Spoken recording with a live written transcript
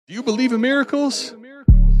Do you believe in miracles?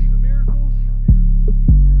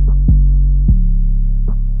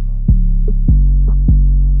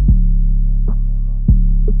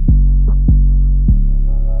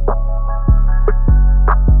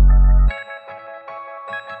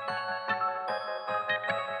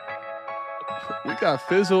 We got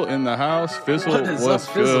Fizzle in the house. Fizzle, what's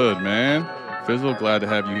good, man? Fizzle, glad to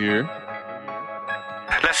have you here.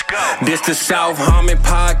 Let's go. This the South Harmon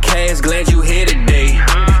Podcast. Glad you here today.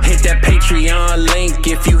 Hit that Patreon link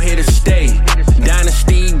if you here to stay.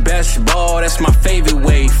 Dynasty, best ball, that's my favorite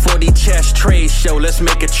way. 40 chess trade show, let's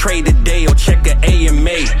make a trade today or check a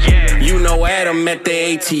AMA. You know Adam at the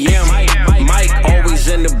ATM. Mike always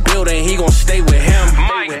in the building, he gon' stay with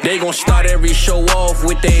him. They gon' start every show off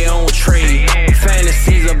with their own trade.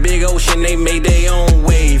 Fantasy's a big ocean, they made their own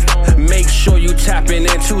wave. Make sure you tapping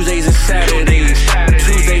in Tuesdays and Saturdays.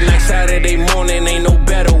 Tuesday night, Saturday morning, ain't no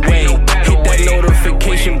better way. Hit that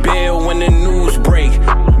notification bell when the news break.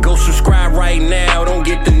 Go subscribe right now, don't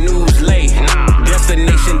get the news late.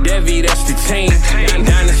 Destination Devi, that's the team.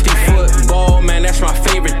 Dynasty football, man, that's my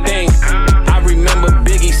favorite thing. I remember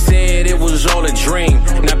Biggie said it was all a dream.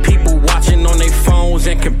 Now people watching on their phones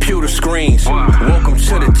and computer screens. Welcome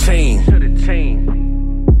to the team.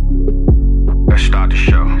 Let's start the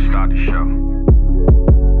show.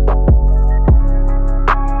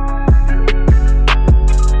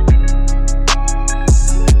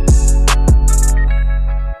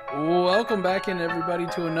 Welcome back in, everybody,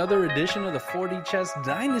 to another edition of the 40 Chess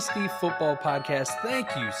Dynasty Football Podcast.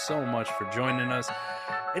 Thank you so much for joining us.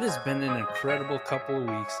 It has been an incredible couple of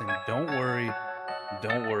weeks, and don't worry.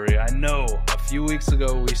 I know a few weeks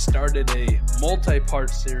ago we started a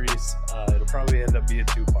multi-part series. It'll probably end up being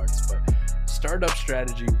 2 parts, but startup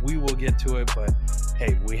strategy, we will get to it. But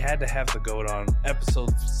hey, we had to have the GOAT on.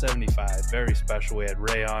 Episode 75, very special. We had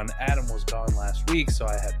Ray on. Adam was gone last week, so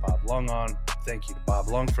I had Bob Lung on. Thank you to Bob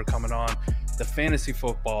Lung for coming on. The Fantasy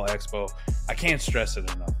Football Expo, I can't stress it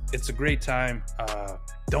enough. It's a great time.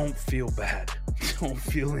 Don't feel bad. Don't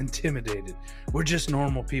feel intimidated. We're just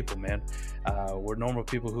normal people, man. We're normal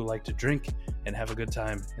people who like to drink and have a good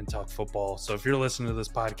time and talk football. So if you're listening to this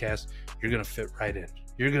podcast, you're going to fit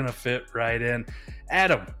right in.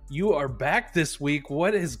 Adam, you are back this week.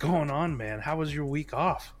 What is going on, man? How was your week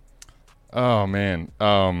off? Oh, man.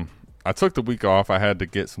 I took the week off. I had to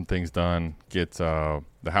get some things done, get the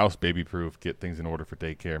house baby-proof, get things in order for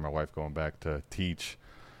daycare. My wife going back to teach,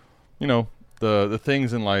 the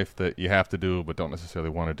things in life that you have to do but don't necessarily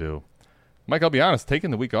want to do. Mike, I'll be honest,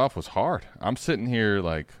 taking the week off was hard. I'm sitting here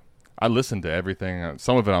I listened to everything.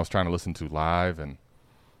 Some of it I was trying to listen to live, and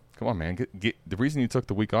come on, man. Get the reason you took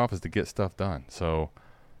the week off is to get stuff done. So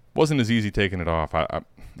it wasn't as easy taking it off. I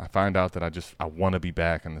find out that I want to be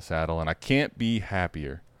back in the saddle, and I can't be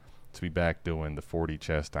happier to be back doing the 40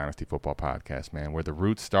 Chess Dynasty Football Podcast, man. Where the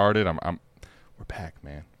roots started, we're back,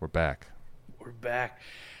 man. We're back.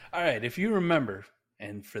 All right, if you remember,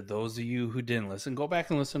 and for those of you who didn't listen, go back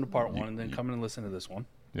and listen to part 1 and then come and listen to this one.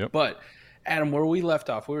 Yep. But, Adam, where we left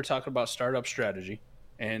off, we were talking about startup strategy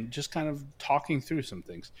and just kind of talking through some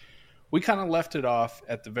things. We kind of left it off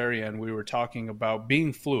at the very end. We were talking about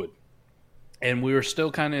being fluid. And we were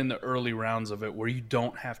still kind of in the early rounds of it where you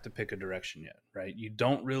don't have to pick a direction yet, right? You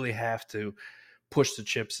don't really have to push the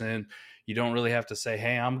chips in. You don't really have to say,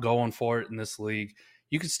 hey, I'm going for it in this league.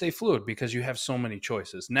 You can stay fluid because you have so many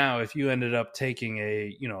choices. Now, if you ended up taking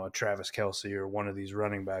a Travis Kelce or one of these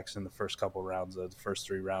running backs in the first couple rounds of the first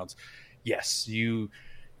 3 rounds, yes, you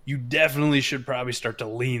definitely should probably start to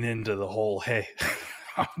lean into the whole, hey,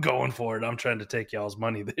 I'm going for it. I'm trying to take y'all's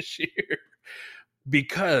money this year.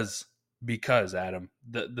 Because Adam,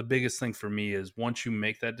 the biggest thing for me is once you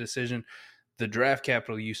make that decision, the draft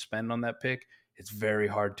capital you spend on that pick, it's very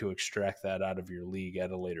hard to extract that out of your league at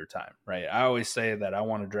a later time, right? I always say that I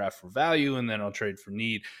want to draft for value and then I'll trade for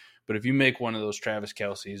need. But if you make one of those Travis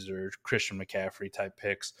Kelce's or Christian McCaffrey type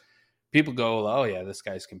picks, people go, oh yeah, this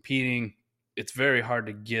guy's competing. It's very hard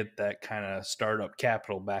to get that kind of startup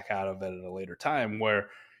capital back out of it at a later time, where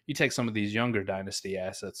you take some of these younger dynasty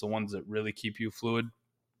assets, the ones that really keep you fluid,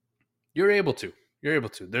 you're able to.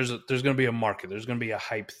 There's going to be a market. There's going to be a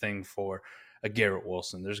hype thing for a Garrett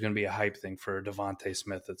Wilson. There's going to be a hype thing for a Devontae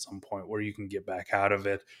Smith at some point where you can get back out of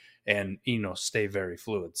it and, stay very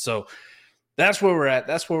fluid. So that's where we're at.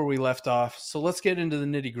 That's where we left off. So let's get into the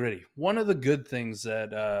nitty gritty. One of the good things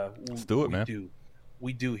that let's do it, man.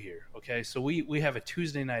 We do here. Okay. So we have a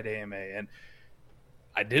Tuesday night AMA, and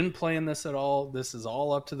I didn't plan this at all. This is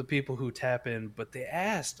all up to the people who tap in, but they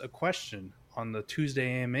asked a question on the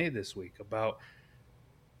Tuesday AMA this week about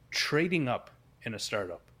trading up in a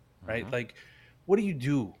startup, right? Like, what do you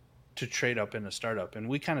do to trade up in a startup, and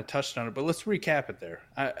we kind of touched on it, but let's recap it there.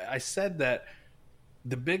 I said that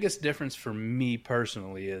the biggest difference for me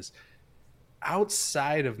personally is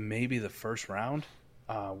outside of maybe the first round,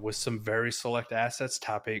 with some very select assets,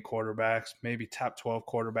 top 8 quarterbacks, maybe top 12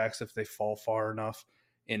 quarterbacks if they fall far enough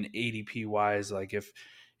in ADP wise. Like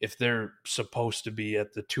if they're supposed to be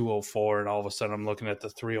at the 204 and all of a sudden I'm looking at the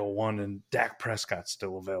 301 and Dak Prescott's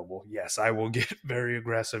still available, yes, I will get very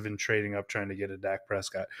aggressive in trading up trying to get a Dak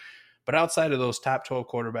Prescott. But outside of those top 12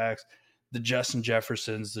 quarterbacks, the Justin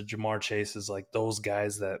Jeffersons, the Jamar Chases, like those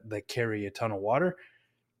guys that carry a ton of water,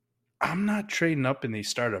 I'm not trading up in these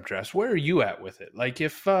startup drafts. Where are you at with it? Like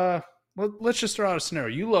if let's just throw out a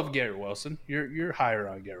scenario. You love Garrett Wilson. You're higher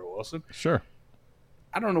on Garrett Wilson. Sure.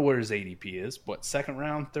 I don't know where his ADP is. What, second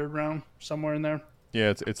round, third round, somewhere in there? Yeah,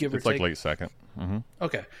 it's like late second. Mm-hmm.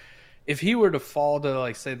 Okay. If he were to fall to,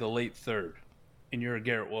 like, say, the late third, and you're a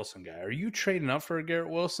Garrett Wilson guy, are you trading up for a Garrett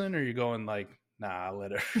Wilson, or are you going like, nah, I'll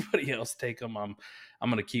let everybody else take him. I'm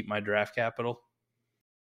going to keep my draft capital?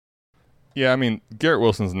 Yeah, I mean, Garrett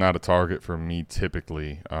Wilson's not a target for me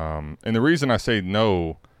typically. And the reason I say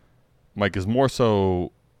no, Mike, is more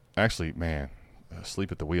so actually, man,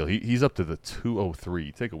 sleep at the wheel. He's up to the 203.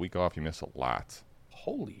 You take a week off, you miss a lot.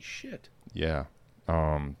 Holy shit. Yeah.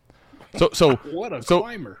 So what a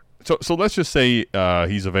climber. So let's just say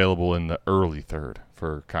he's available in the early third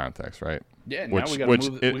for context, right? Yeah, now we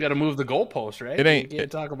got to move the goalpost, right? You can't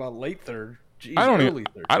talk about late third. Jeez,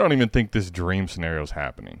 I don't even think this dream scenario is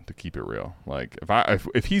happening, to keep it real. Like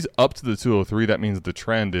if he's up to the 203, that means the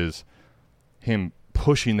trend is him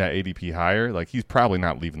pushing that ADP higher. Like he's probably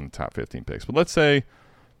not leaving the top 15 picks. But let's say,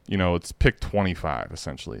 it's pick 25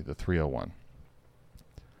 essentially, the 301.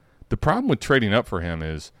 The problem with trading up for him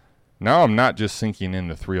is now I'm not just sinking in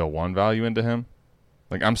the 301 value into him.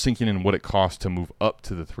 Like I'm sinking in what it costs to move up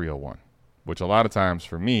to the 301, which a lot of times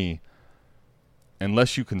for me,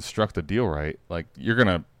 unless you construct a deal right, like you're going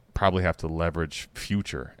to probably have to leverage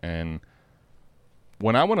future. And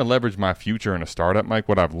when I want to leverage my future in a startup, Mike,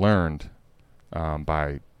 what I've learned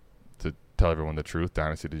to tell everyone the truth,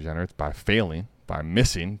 Dynasty Degenerates, by failing, by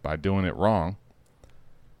missing, by doing it wrong,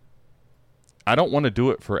 I don't want to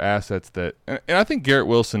do it for assets that, and I think Garrett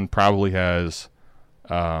Wilson probably has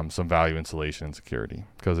some value insulation and security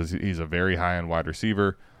because he's a very high-end wide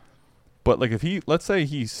receiver. But like let's say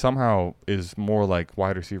he somehow is more like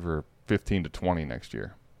wide receiver 15 to 20 next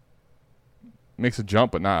year. Makes a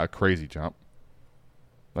jump, but not a crazy jump.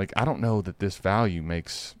 Like I don't know that this value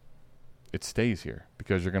it stays here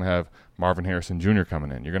because you're going to have Marvin Harrison Jr.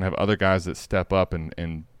 coming in. You're going to have other guys that step up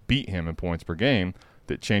and beat him in points per game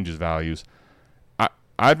that changes values.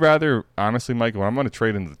 I'd rather, honestly, Mike, when I'm going to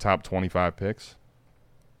trade into the top 25 picks,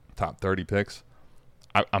 top 30 picks,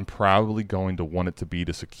 I'm probably going to want it to be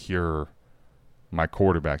to secure my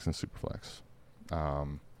quarterbacks in Superflex.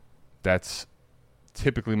 That's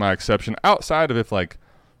typically my exception. Outside of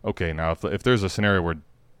if there's a scenario where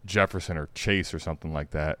Jefferson or Chase or something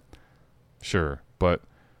like that, sure. But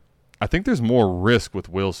I think there's more risk with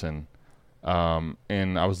Wilson.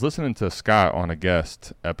 And I was listening to Scott on a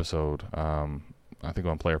guest episode, I think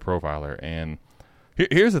on Player Profiler. And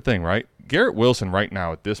here's the thing, right? Garrett Wilson right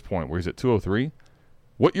now at this point where he's at 203,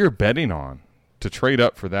 what you're betting on to trade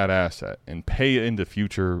up for that asset and pay into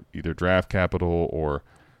future either draft capital or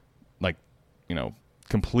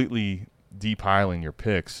completely depiling your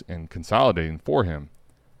picks and consolidating for him,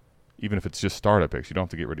 even if it's just startup picks, you don't have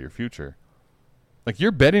to get rid of your future. Like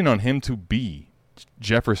you're betting on him to be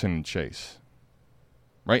Jefferson and Chase,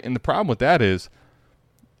 right? And the problem with that is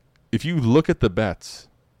if you look at the bets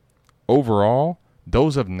overall,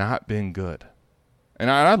 those have not been good.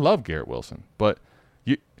 And I love Garrett Wilson, but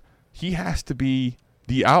he has to be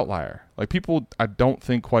the outlier. Like people, I don't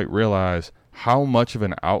think quite realize how much of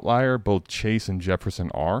an outlier both Chase and Jefferson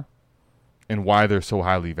are and why they're so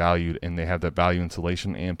highly valued and they have that value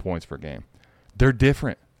insulation and points per game. They're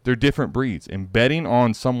different. They're different breeds. And betting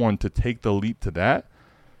on someone to take the leap to that,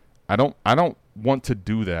 I don't want to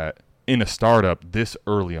do that in a startup this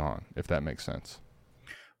early on, if that makes sense.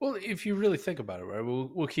 Well, if you really think about it, right,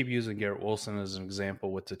 we'll keep using Garrett Wilson as an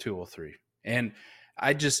example with the 203. And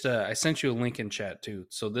I just I sent you a link in chat too.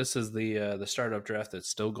 So this is the startup draft that's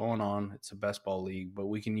still going on. It's a best ball league, but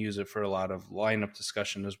we can use it for a lot of lineup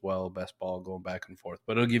discussion as well. Best ball going back and forth,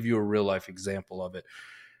 but it'll give you a real life example of it.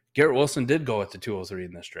 Garrett Wilson did go at the 203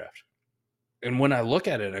 in this draft, and when I look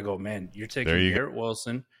at it, I go, man, you're taking Garrett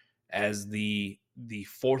Wilson as the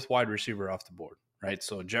fourth wide receiver off the board, right?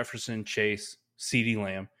 So Jefferson, Chase, CeeDee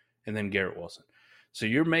Lamb, and then Garrett Wilson. So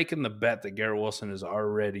you're making the bet that Garrett Wilson is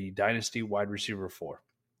already Dynasty wide receiver 4.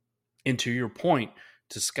 And to your point,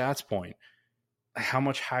 to Scott's point, how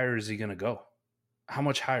much higher is he going to go? How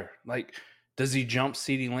much higher? Like, does he jump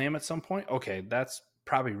CeeDee Lamb at some point? Okay, that's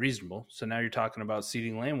probably reasonable. So now you're talking about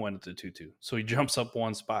CeeDee Lamb went at the 2-2. So he jumps up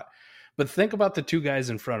one spot. But think about the two guys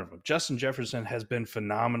in front of him. Justin Jefferson has been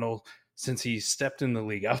phenomenal since he stepped in the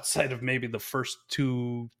league, outside of maybe the first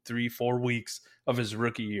 2, 3, 4 weeks of his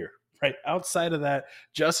rookie year. Right? Outside of that,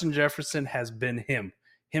 Justin Jefferson has been him.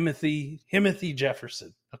 Himothy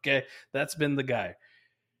Jefferson. Okay? That's been the guy.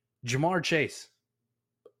 Jamar Chase.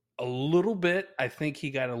 A little bit, I think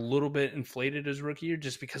he got a little bit inflated his rookie year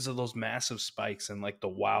just because of those massive spikes and like the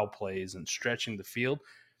wow plays and stretching the field.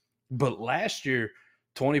 But last year,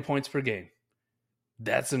 20 points per game.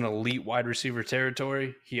 That's an elite wide receiver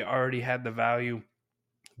territory. He already had the value.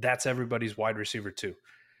 That's everybody's wide receiver too.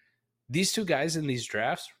 These two guys in these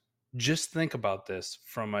drafts, just think about this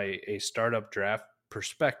from a startup draft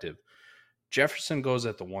perspective. Jefferson goes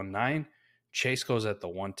at the 1-9. Chase goes at the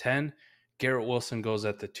 1-10. Garrett Wilson goes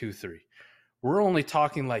at the 2-3. We're only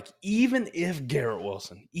talking like, even if Garrett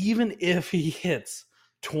Wilson, even if he hits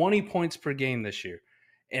 20 points per game this year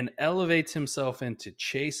and elevates himself into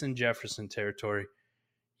Chase and Jefferson territory,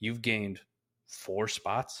 you've gained 4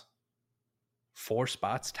 spots. 4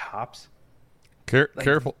 spots tops.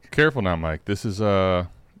 Careful now, Mike. This is I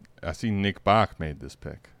see Nick Bach made this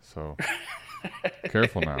pick, so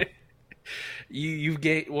careful now. You've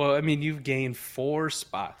gained 4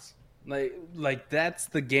 spots. Like that's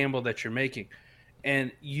the gamble that you're making,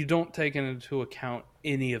 and you don't take into account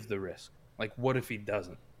any of the risk. Like, what if he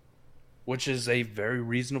doesn't? Which is a very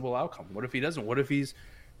reasonable outcome. What if he doesn't? What if he's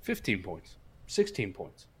 15 points, 16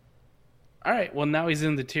 points? All right, well now he's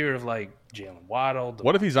in the tier of like Jalen Waddle.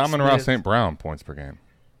 What if he's Amon-Ra St. Brown points per game?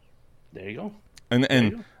 There you go.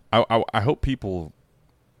 And I hope people,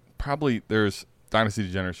 probably there's Dynasty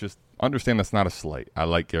degenerates, just understand that's not a slight. I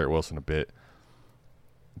like Garrett Wilson a bit.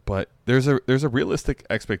 But there's a realistic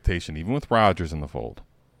expectation, even with Rodgers in the fold,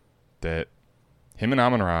 that him and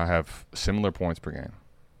Amon-Ra have similar points per game.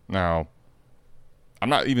 Now, I'm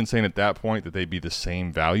not even saying at that point that they'd be the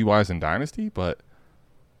same value-wise in Dynasty, but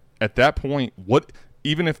at that point,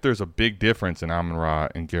 even if there's a big difference in Amon-Ra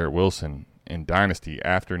and Garrett Wilson in Dynasty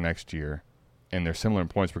after next year, and they're similar in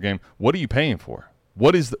points per game, what are you paying for?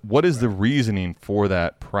 What is the reasoning for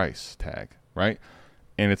that price tag, right?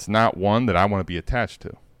 And it's not one that I want to be attached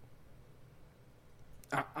to.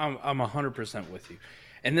 I'm 100% with you.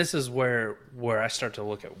 And this is where I start to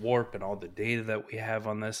look at Warp and all the data that we have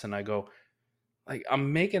on this, and I go, like,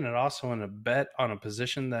 I'm making it also in a bet on a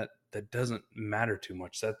position that doesn't matter too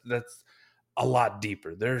much. That's a lot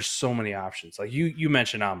deeper. There's so many options. Like you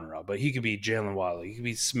mentioned Amon-Ra, but he could be Jalen Waddle, he could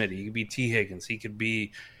be Smitty, he could be T. Higgins, he could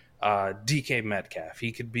be DK Metcalf,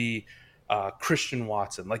 he could be Christian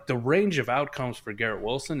Watson. Like, the range of outcomes for Garrett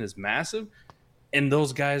Wilson is massive, and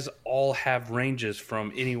those guys all have ranges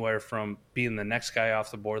from anywhere from being the next guy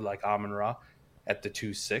off the board like Amon-Ra at the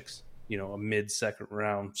 2-6, a mid-second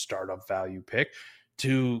round startup value pick,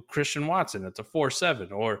 to Christian Watson at the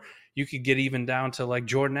 4-7, or you could get even down to like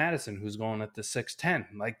Jordan Addison, who's going at the 6-10.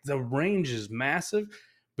 Like, the range is massive,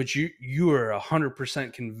 but you are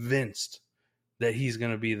 100% convinced that he's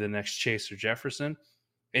going to be the next Chase or Jefferson,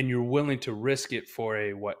 and you're willing to risk it for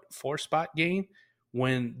a 4-spot gain,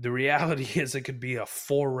 when the reality is it could be a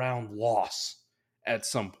 4-round loss at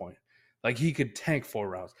some point. Like, he could tank 4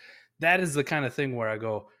 rounds. That is the kind of thing where I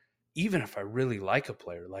go, even if I really like a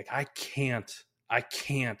player, like, I can't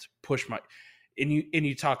push my – and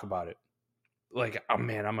you talk about it. Like, oh,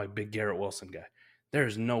 man, I'm a big Garrett Wilson guy.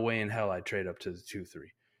 There's no way in hell I'd trade up to the 2-3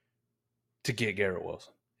 to get Garrett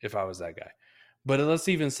Wilson if I was that guy. But let's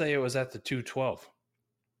even say it was at the 2-12. All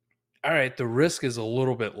right, the risk is a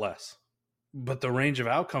little bit less, but the range of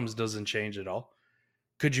outcomes doesn't change at all.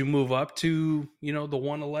 Could you move up to, the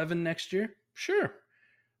 111 next year? Sure.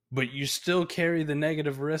 But you still carry the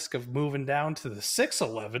negative risk of moving down to the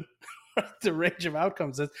 611. The range of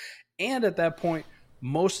outcomes is. And at that point,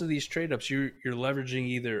 most of these trade-ups, you're leveraging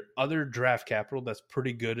either other draft capital that's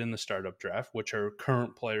pretty good in the startup draft, which are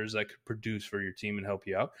current players that could produce for your team and help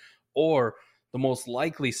you out, or the most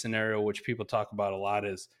likely scenario, which people talk about a lot,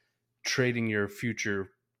 is trading your future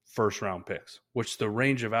first-round picks, which the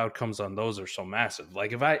range of outcomes on those are so massive.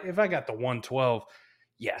 Like, if I got the 112,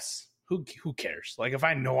 yes, who cares? Like, if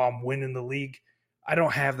I know I'm winning the league, I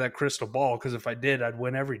don't have that crystal ball, because if I did, I'd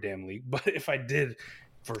win every damn league. But if I did,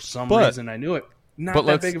 for some reason I knew it, not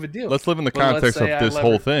that big of a deal. Let's live in the context of this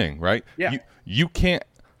whole thing, right? Yeah. You can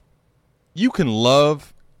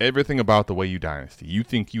love everything about the way you dynasty. You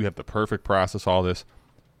think you have the perfect process, all this.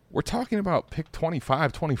 We're talking about pick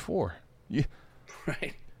 25, 24.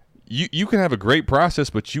 Right. You can have a great process,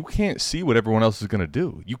 but you can't see what everyone else is going to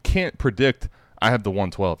do. You can't predict I have the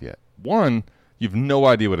 112 yet. 1, you have no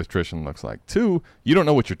idea what attrition looks like. 2, you don't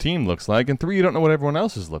know what your team looks like. And 3, you don't know what everyone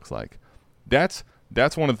else's looks like. That's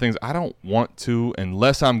one of the things I don't want to,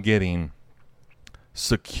 unless I'm getting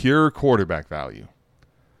secure quarterback value,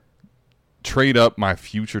 trade up my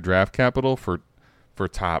future draft capital for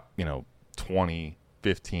top, 20,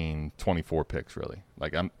 15, 24 picks, really.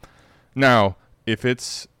 Now, if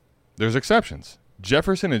there's exceptions.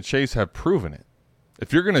 Jefferson and Chase have proven it.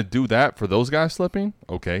 If you're going to do that for those guys slipping,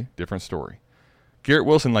 okay, different story. Garrett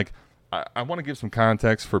Wilson, I want to give some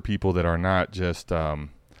context for people that are not just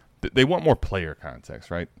they want more player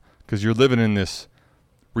context, right? Because you're living in this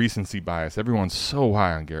recency bias. Everyone's so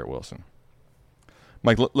high on Garrett Wilson.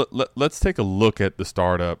 Mike, let's take a look at the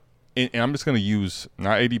startup. And I'm just going to use,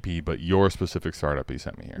 not ADP, but your specific startup you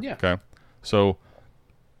sent me here. Yeah. Okay? So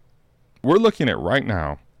we're looking at right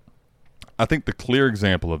now, I think the clear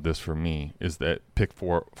example of this for me is that pick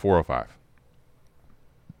 405.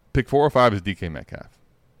 Pick 405 is DK Metcalf.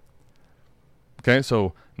 Okay,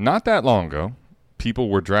 so not that long ago, people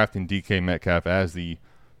were drafting DK Metcalf as the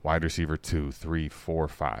wide receiver 2, 3, 4,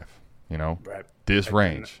 5. Right. This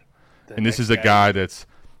range. And this is a guy that's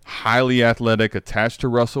highly athletic, attached to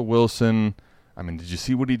Russell Wilson. I mean, did you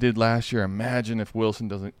see what he did last year? Imagine if Wilson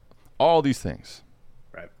doesn't. All these things.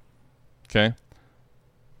 Right. Okay.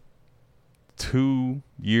 2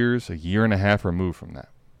 years, a year and a half removed from that.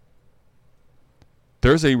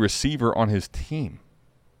 There's a receiver on his team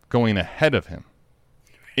going ahead of him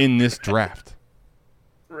in this draft.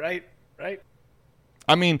 Right.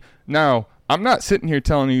 I mean, now, I'm not sitting here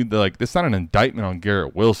telling you that, that's not an indictment on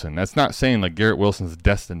Garrett Wilson. That's not saying, Garrett Wilson's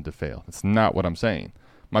destined to fail. That's not what I'm saying.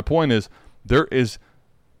 My point is, there is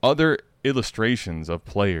other illustrations of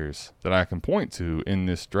players that I can point to in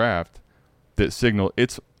this draft that signal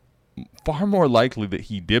it's far more likely that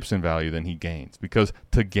he dips in value than he gains. Because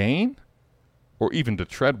to gain, or even to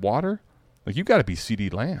tread water, you got to be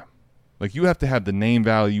CeeDee Lamb. You have to have the name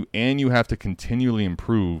value, and you have to continually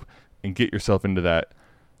improve and get yourself into that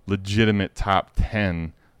legitimate top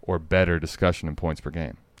 10 or better discussion in points per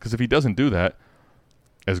game. Because if he doesn't do that,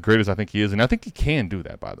 as great as I think he is, and I think he can do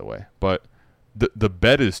that, by the way, but the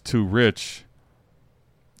bet is too rich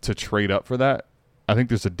to trade up for that. I think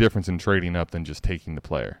there's a difference in trading up than just taking the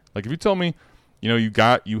player. If you tell me, you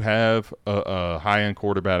have a high-end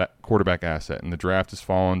quarterback asset, and the draft has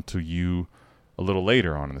fallen to you a little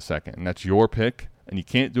later on in the second, and that's your pick, and you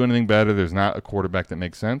can't do anything better, there's not a quarterback that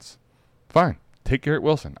makes sense, fine, take Garrett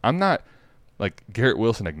Wilson. I'm not Garrett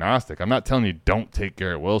Wilson agnostic. I'm not telling you don't take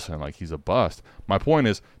Garrett Wilson he's a bust. My point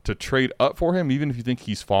is to trade up for him, even if you think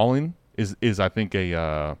he's falling, is I think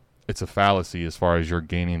it's a fallacy as far as you're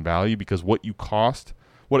gaining value, because what it costs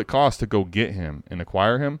to go get him and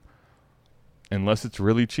acquire him, unless it's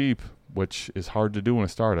really cheap, which is hard to do in a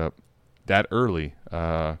startup that early,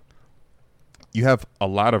 you have a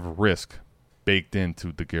lot of risk baked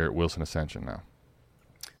into the Garrett Wilson ascension now.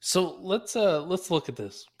 So let's look at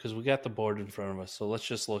this, because we got the board in front of us. So let's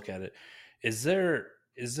just look at it. Is there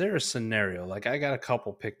a scenario? I got a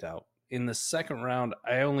couple picked out. In the second round,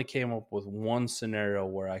 I only came up with one scenario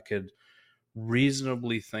where I could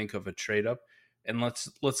reasonably think of a trade up, and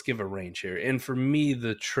let's give a range here. And for me,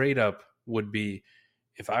 the trade up would be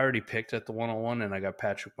if I already picked at the 101 and I got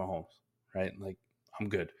Patrick Mahomes, right? I'm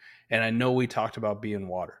good. And I know we talked about being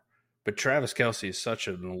water, but Travis Kelce is such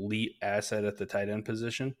an elite asset at the tight end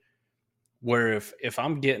position, where if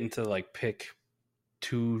I'm getting to pick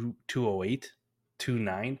 208,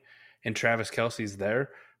 29, and Travis Kelce's there,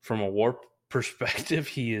 from a warp perspective,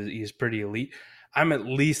 he's pretty elite. I'm at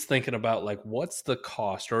least thinking about what's the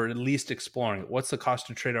cost, or at least exploring it. What's the cost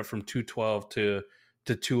to trade up from 212 to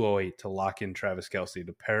 208 to lock in Travis Kelce,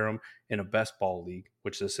 to pair him in a best ball league,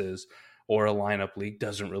 which this is, or a lineup league,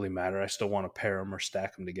 doesn't really matter. I still want to pair them or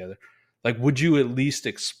stack them together. Would you at least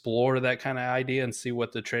explore that kind of idea and see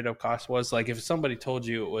what the trade up cost was? If somebody told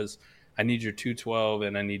you it was, I need your 212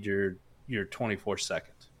 and I need your 24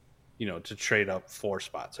 seconds, to trade up 4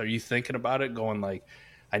 spots. Are you thinking about it going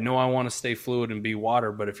I know I want to stay fluid and be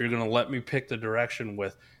water, but if you're going to let me pick the direction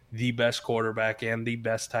with the best quarterback and the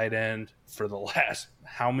best tight end for the last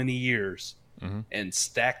how many years, and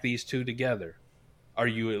stack these two together, are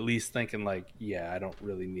you at least thinking I don't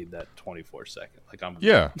really need that 24 second?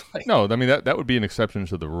 No, I mean that would be an exception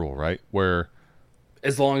to the rule, right? Where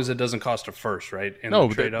as long as it doesn't cost a first, right? No,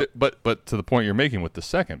 but to the point you're making with the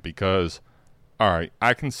second, because all right,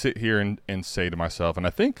 I can sit here and say to myself, and I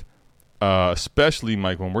think especially,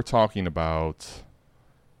 Mike, when we're talking about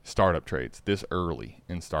startup trades this early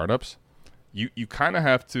in startups, you kind of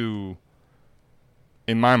have to,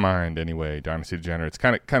 in my mind anyway, Dynasty Degenerates,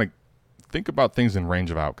 kind of think about things in range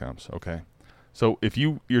of outcomes, okay? So if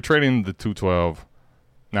you're trading the 212,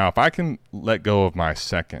 now if I can let go of my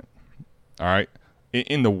second, all right,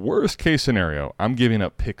 in the worst case scenario, I'm giving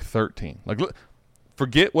up pick 13. Like, look,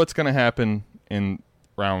 forget what's going to happen in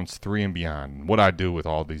rounds 3 and beyond, what I do with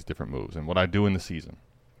all these different moves and what I do in the season.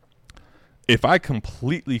 If I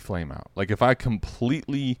completely flame out, like if I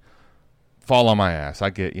completely fall on my ass, I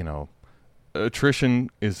get, attrition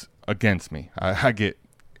is against me. I get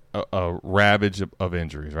a ravage of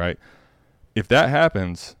injuries, right? If that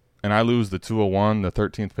happens and I lose the 201, the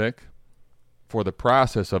 13th pick, for the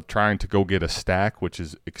process of trying to go get a stack, which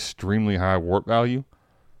is extremely high warp value,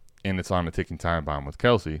 and it's on a ticking time bomb with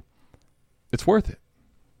Kelsey, it's worth it.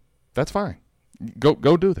 That's fine. Go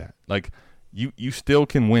do that. Like, you still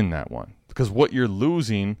can win that one. Because what you're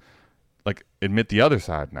losing, like, admit the other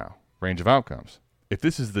side now, range of outcomes. If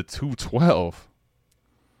this is the 212,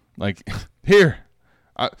 like, here,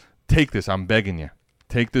 take this. I'm begging you.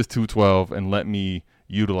 Take this 212 and let me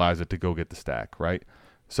utilize it to go get the stack, right?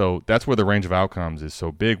 So that's where the range of outcomes is so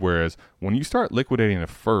big. Whereas when you start liquidating a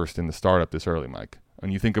first in the startup this early, Mike,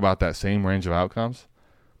 and you think about that same range of outcomes,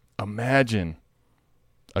 imagine,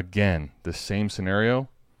 again, the same scenario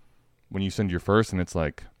when you send your first and it's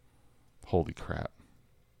like, holy crap,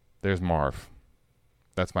 there's Marv.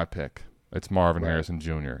 That's my pick. It's Marvin Harrison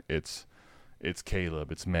Jr. It's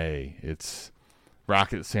Caleb. It's May. It's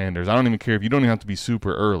Rocket Sanders. I don't even care if you don't even have to be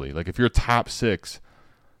super early. Like, if you're top 6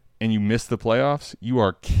 and you miss the playoffs, you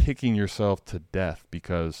are kicking yourself to death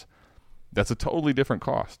because that's a totally different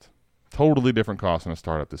cost. Totally different cost in a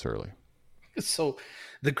startup this early. So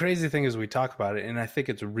the crazy thing is we talk about it, and I think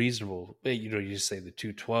it's reasonable. You just say the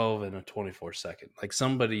 212 and a 24 second. Like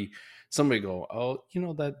somebody go, oh,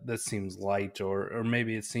 that seems light, or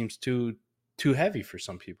maybe it seems too heavy for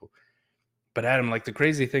some people. But Adam, like, the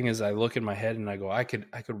crazy thing is I look in my head and I go, I could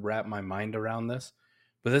wrap my mind around this.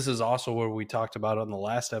 But this is also where we talked about on the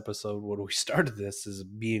last episode when we started this, is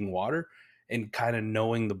being water and kind of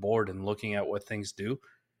knowing the board and looking at what things do.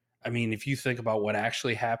 I mean, if you think about what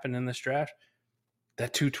actually happened in this draft,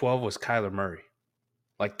 that 212 was Kyler Murray.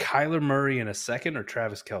 Like, Kyler Murray in a second or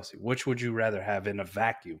Travis Kelce? Which would you rather have in a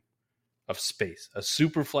vacuum of space? A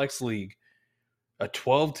super flex league, a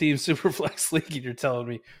 12-team super flex league, and you're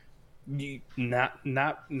telling me not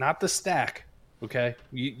the stack, okay?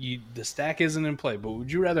 The stack isn't in play, but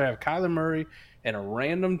would you rather have Kyler Murray and a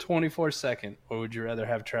random 24 second, or would you rather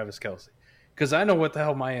have Travis Kelce? Because I know what the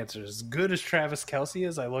hell my answer is. As good as Travis Kelce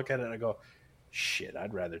is, I look at it and I go, shit,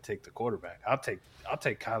 I'd rather take the quarterback. I'll take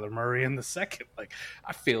Kyler Murray in the second. Like,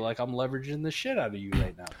 I feel like I'm leveraging the shit out of you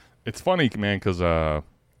right now. It's funny, man, because I'm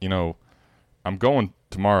going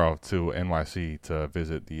tomorrow to NYC to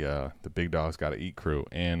visit the Big Dogs Gotta Eat crew,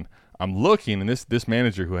 and I'm looking, and this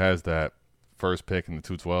manager who has that first pick in the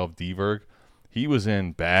 212, D-Verg, he was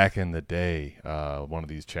in back in the day, one of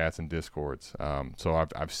these chats and Discords. So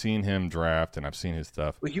I've seen him draft, and I've seen his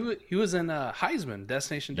stuff. Well, he was in Heisman,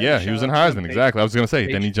 Destination Day. Yeah, he was in Heisman, exactly. I was going to say,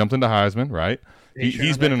 then he jumped into Heisman, right?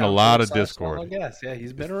 He's been in a lot of Discord. Yeah,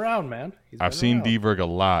 he's been around, man. I've seen D-Verg a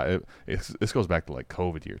lot. This goes back to like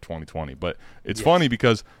COVID year, 2020. But it's funny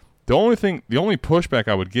because the only pushback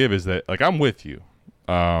I would give is that, like, I'm with you.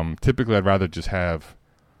 Typically, I'd rather just have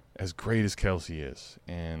as great as Kelsey is,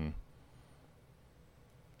 and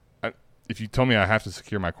if you tell me I have to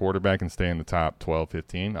secure my quarterback and stay in the top 12,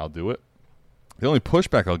 15, I'll do it. The only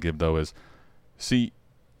pushback I'll give, though, is, see,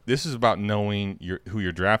 this is about knowing who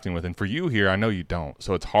you're drafting with. And for you here, I know you don't.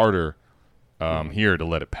 So it's harder here to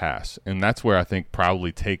let it pass. And that's where I think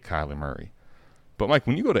probably take Kyler Murray. But, Mike,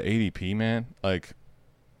 when you go to ADP, man, like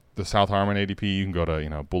the South Harmon ADP, you can go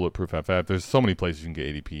to, Bulletproof FF. There's so many places you can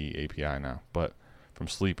get ADP API now, but from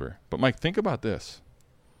Sleeper. But, Mike, think about this.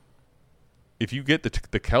 If you get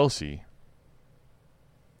the Kelsey,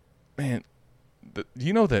 man,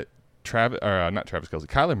 you know that not Travis Kelce,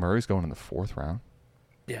 Kyler Murray's going in the 4th round?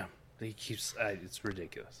 Yeah, he keeps. It's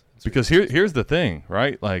ridiculous. Because here's the thing,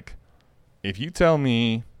 right? Like, if you tell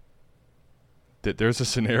me that there's a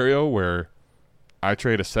scenario where I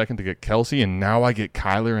trade a second to get Kelsey and now I get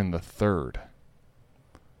Kyler in the 3rd,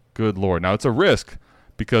 good Lord. Now, it's a risk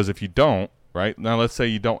because if you don't, right? Now, let's say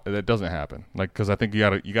you don't. That doesn't happen. Like, because I think you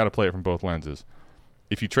gotta play it from both lenses.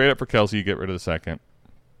 If you trade up for Kelsey, you get rid of the second,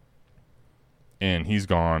 and he's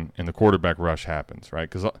gone, and the quarterback rush happens, right?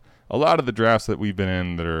 Because a lot of the drafts that we've been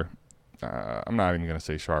in that are, I'm not even going to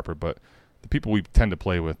say sharper, but the people we tend to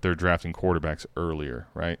play with, they're drafting quarterbacks earlier,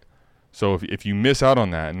 right? So if you miss out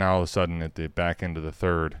on that, and now all of a sudden at the back end of the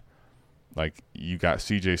 3rd, like, you got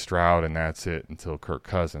C.J. Stroud, and that's it until Kirk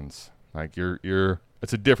Cousins. Like,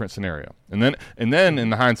 it's a different scenario. And then in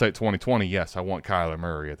the hindsight 2020, yes, I want Kyler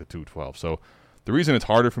Murray at the 212. So The reason it's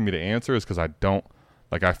harder for me to answer is because I don't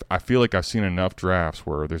like. I feel like I've seen enough drafts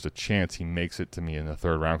where there's a chance he makes it to me in the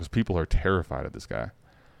third round because people are terrified of this guy.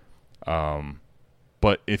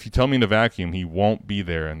 But if you tell me in the vacuum he won't be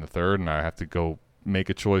there in the third, and I have to go make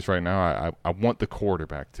a choice right now, I want the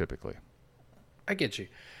quarterback typically. I get you.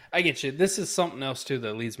 This is something else too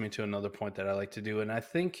that leads me to another point that I like to do, and I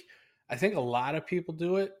think a lot of people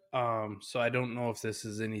do it. So I don't know if this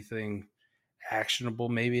is anything actionable.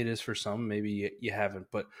 Maybe it is for some. Maybe you haven't.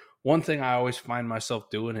 But one thing I always find myself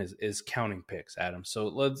doing is counting picks, Adam. So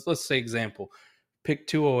let's say example, pick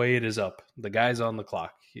 208 is up. The guy's on the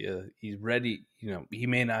clock. He's ready. He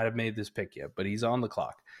may not have made this pick yet, but he's on the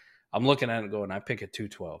clock. I'm looking at it going, I pick at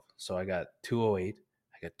 212. So I got 208,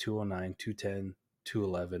 I got 209, 210,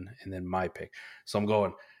 211, and then my pick. So I'm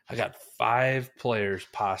going, I got 5 players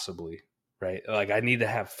possibly, right? Like I need to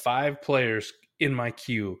have 5 players in my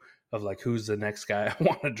queue of like, who's the next guy I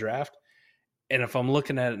want to draft. And if I'm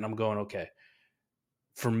looking at it and I'm going, okay,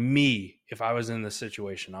 for me, if I was in this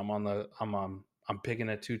situation, I'm picking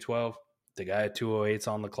at 212, the guy at 208's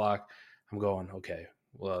on the clock. I'm going, okay,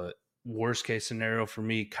 well, worst case scenario for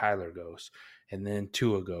me, Kyler goes, and then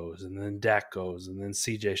Tua goes, and then Dak goes, and then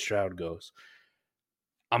CJ Stroud goes.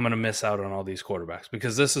 I'm going to miss out on all these quarterbacks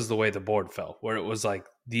because this is the way the board fell, where it was like,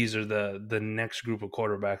 these are the next group of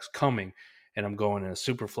quarterbacks coming, and I'm going in a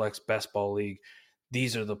super flex best ball league.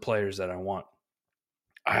 These are the players that I want.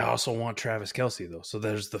 I also want Travis Kelce though. So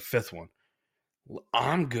there's the 5th one.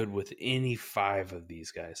 I'm good with any 5 of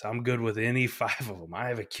these guys. I'm good with any 5 of them. I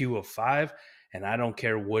have a queue of 5, and I don't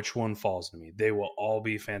care which one falls to me. They will all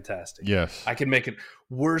be fantastic. Yes. I can make it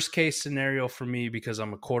worst case scenario for me because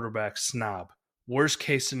I'm a quarterback snob. Worst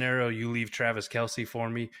case scenario, you leave Travis Kelce for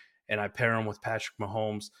me, and I pair him with Patrick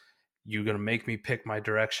Mahomes. You're going to make me pick my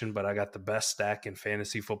direction, but I got the best stack in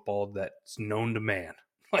fantasy football that's known to man.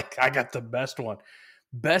 Like, I got the best one.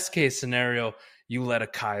 Best case scenario, you let a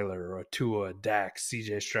Kyler or a Tua, a Dak,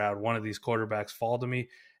 CJ Stroud, one of these quarterbacks fall to me,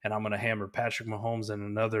 and I'm going to hammer Patrick Mahomes and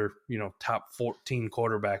another, top 14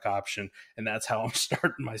 quarterback option, and that's how I'm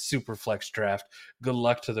starting my super flex draft. Good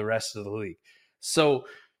luck to the rest of the league. So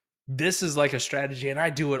this is like a strategy, and I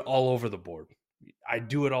do it all over the board. I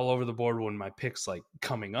do it all over the board when my pick's like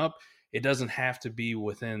coming up. It doesn't have to be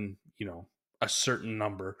within, a certain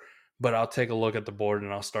number, but I'll take a look at the board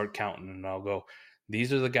and I'll start counting and I'll go,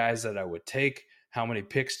 these are the guys that I would take. How many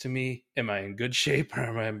picks to me? Am I in good shape or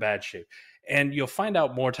am I in bad shape? And you'll find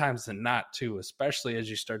out more times than not too, especially as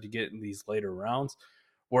you start to get in these later rounds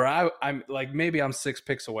where I'm like, maybe I'm 6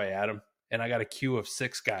 picks away, Adam, and I got a queue of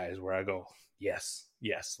 6 guys where I go, yes,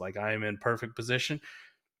 like I am in perfect position.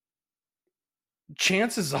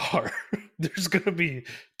 Chances are there's going to be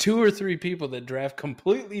 2 or 3 people that draft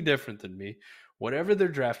completely different than me, whatever they're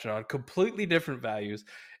drafted on, completely different values.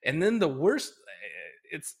 And then the worst,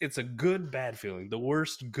 it's a good, bad feeling. The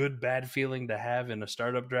worst good, bad feeling to have in a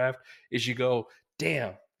startup draft is you go,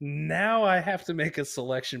 damn, now I have to make a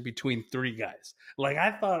selection between 3 guys. Like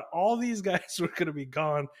I thought all these guys were going to be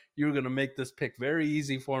gone. You were going to make this pick very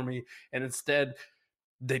easy for me. And instead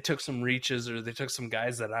they took some reaches or they took some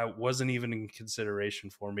guys that I wasn't even in consideration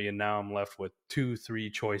for me. And now I'm left with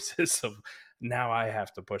 2-3 choices of now I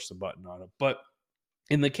have to push the button on it. But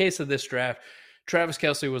in the case of this draft, Travis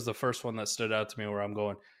Kelce was the first one that stood out to me where I'm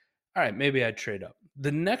going, all right, maybe I'd trade up.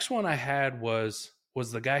 The next one I had was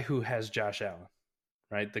the guy who has Josh Allen,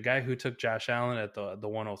 right? The guy who took Josh Allen at the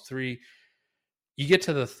 103. You get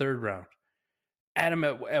to the 3rd round. Adam,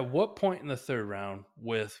 at what point in the 3rd round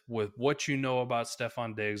with what you know about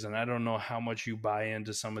Stephon Diggs, and I don't know how much you buy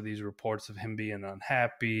into some of these reports of him being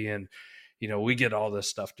unhappy, and we get all this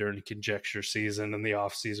stuff during conjecture season and the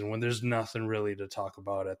off season when there's nothing really to talk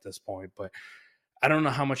about at this point. But I don't know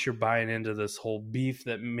how much you're buying into this whole beef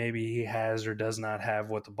that maybe he has or does not have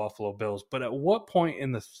with the Buffalo Bills. But at what point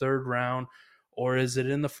in the 3rd round, or is it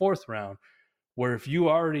in the 4th round, where if you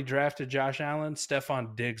already drafted Josh Allen,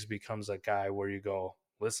 Stephon Diggs becomes a guy where you go,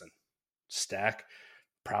 listen, stack,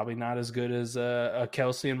 probably not as good as a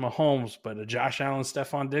Kelce and Mahomes, but a Josh Allen,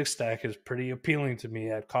 Stephon Diggs stack is pretty appealing to me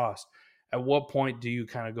at cost. At what point do you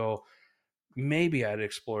kind of go, maybe I'd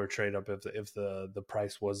explore a trade up if the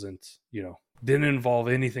price wasn't, didn't involve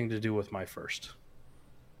anything to do with my first?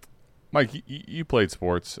 Mike, you played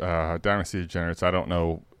sports, Dynasty Degenerates. I don't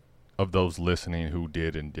know of those listening who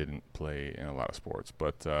did and didn't play in a lot of sports,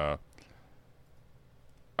 but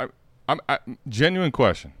I'm genuine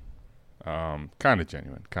question, kind of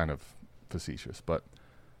genuine, kind of facetious, but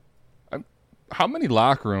how many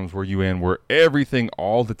locker rooms were you in where everything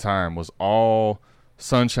all the time was all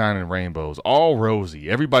sunshine and rainbows, all rosy,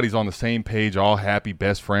 everybody's on the same page, all happy,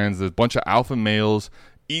 best friends, there's a bunch of alpha males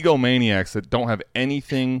egomaniacs that don't have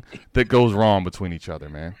anything that goes wrong between each other,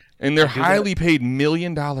 man. And they're highly paid $1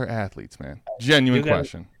 million athletes, man. Genuine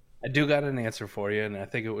question. I do got an answer for you, and I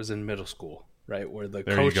think it was in middle school, right? Where the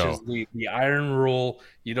There coaches, the iron rule,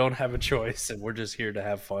 you don't have a choice, and we're just here to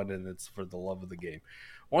have fun, and it's for the love of the game.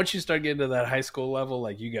 Once you start getting to that high school level,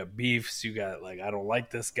 like you got beefs, you got like, I don't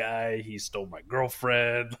like this guy, he stole my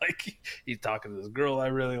girlfriend, like he's talking to this girl I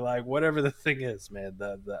really like, whatever the thing is, man,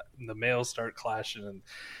 the males start clashing, and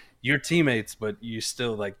your teammates, but you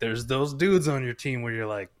still like, there's those dudes on your team where you're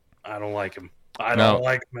like, I don't like him. I don't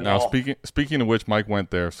like him at all. Speaking of which, Mike went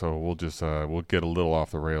there, so we'll just we'll get a little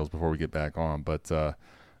off the rails before we get back on. But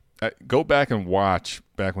go back and watch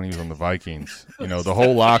back when he was on the Vikings. You know, the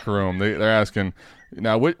whole locker room. They're asking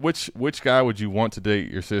now which guy would you want to date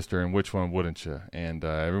your sister, and which one wouldn't you? And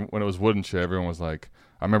when it was wouldn't you, everyone was like,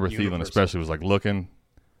 I remember Thielen especially was like looking,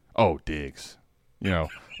 oh Diggs, you know,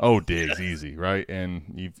 oh Diggs, easy, right?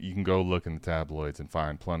 And you can go look in the tabloids and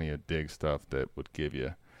find plenty of Diggs stuff that would give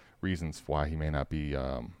you reasons why he may not be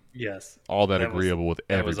all that agreeable with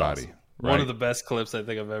everybody. Awesome. Right? One of the best clips I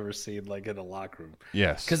think I've ever seen, like in a locker room.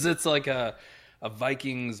 Yes, because it's like a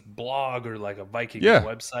Vikings blog or like a Vikings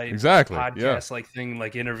website, podcast like thing,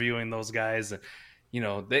 like interviewing those guys. And you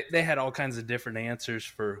know, they had all kinds of different answers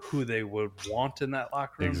for who they would want in that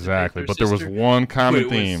locker room. Exactly, but there was one common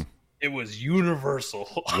theme. It was universal.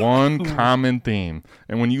 One common theme.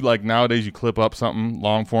 And when you like nowadays you clip up something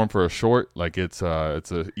long form for a short, like it's a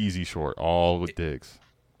easy short, all with Diggs.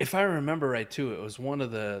 If I remember right too, it was one of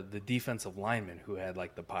the defensive linemen who had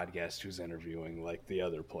like the podcast who's interviewing like the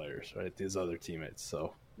other players, right? These other teammates.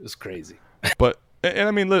 So it was crazy. But and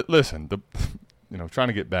I mean listen, trying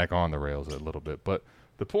to get back on the rails a little bit, but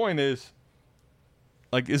the point is,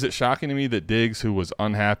 like, is it shocking to me that Diggs, who was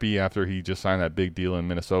unhappy after he just signed that big deal in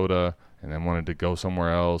Minnesota and then wanted to go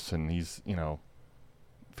somewhere else, and he's,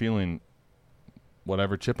 feeling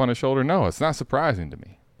whatever chip on his shoulder? No, it's not surprising to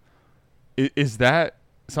me. Is that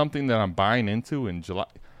something that I'm buying into in July?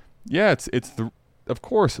 Yeah, of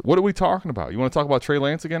course. What are we talking about? You want to talk about Trey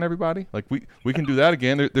Lance again, everybody? Like, we can do that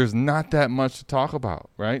again. There's not that much to talk about,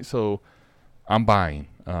 right? So I'm buying.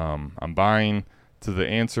 I'm buying to the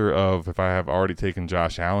answer of, if I have already taken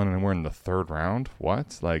Josh Allen and we're in the third round,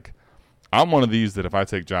 what? Like, I'm one of these that if I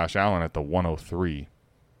take Josh Allen at the 103,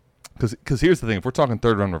 because here's the thing, if we're talking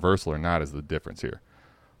third round reversal or not is the difference here.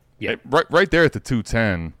 Yeah, right there at the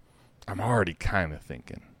 210, I'm already kind of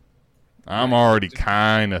thinking.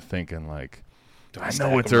 Like, I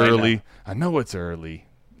know it's early. Right, I know it's early.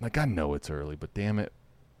 Like, I know it's early, but damn it,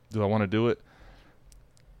 do I want to do it?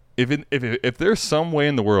 If there's some way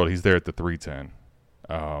in the world he's there at the 310.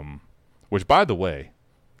 Which, by the way,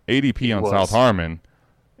 ADP on South Harmon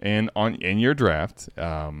and in your draft,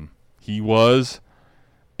 he was.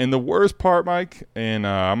 And the worst part, Mike, and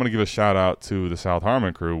I'm going to give a shout out to the South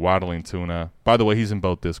Harmon crew, Waddling Tuna. By the way, he's in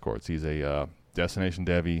both Discords. He's a Destination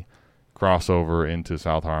Devy crossover into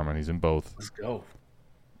South Harmon. He's in both. Let's go.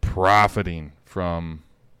 Profiting from,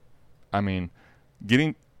 deciding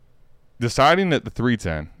at the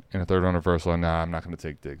 310 in a third round reversal, and I'm not going to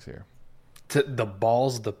take Diggs here. The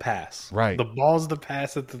ball's the pass. Right. The ball's the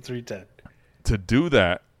pass at the 310. To do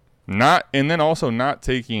that, and then also not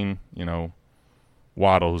taking,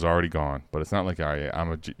 Waddle, who's already gone. But it's not like, all right,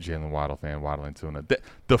 I'm a Jalen Waddle fan, Waddling Tuna.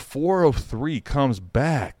 The 403 comes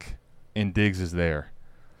back, and Diggs is there.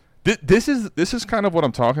 This is kind of what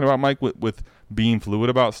I'm talking about, Mike, with being fluid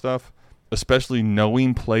about stuff, especially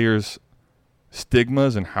knowing players'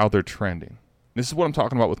 stigmas and how they're trending. This is what I'm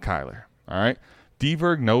talking about with Kyler, all right?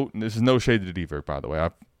 Deberg, this is no shade to Deberg, by the way.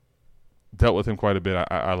 I've dealt with him quite a bit.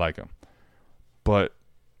 I like him. But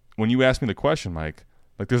when you ask me the question, Mike,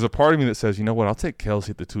 like, there's a part of me that says, you know what, I'll take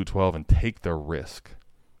Kelsey at the 212 and take the risk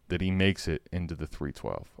that he makes it into the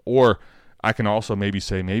 312. Or I can also maybe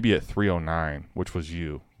say at 309, which was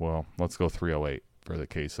you. Well, let's go 308 for the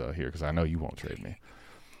case here, because I know you won't trade me.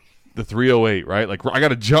 The 308, right? Like, I got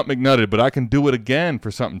to jump McNutted, but I can do it again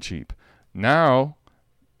for something cheap. Now,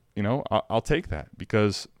 I'll take that,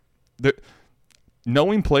 because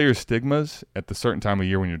knowing players' stigmas at the certain time of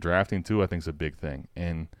year when you're drafting too, I think is a big thing.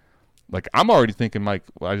 And like, I'm already thinking, Mike,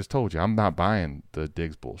 I just told you, I'm not buying the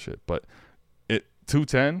Diggs bullshit. But at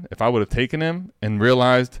 210, if I would have taken him and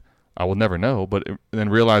realized, I will never know, but then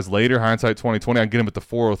realized later, hindsight 2020, I get him at the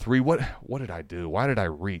 403. What did I do? Why did I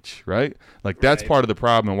reach, right? Like, that's part of the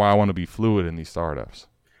problem and why I want to be fluid in these startups.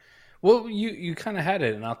 Well, you kind of had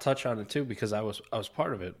it, and I'll touch on it too, because I was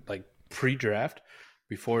part of it. Like, pre-draft,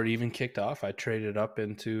 before it even kicked off, I traded up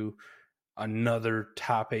into another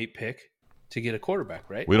top 8 pick to get a quarterback,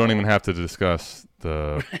 right? We don't even have to discuss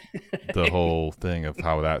the whole thing of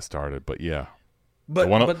how that started, but yeah.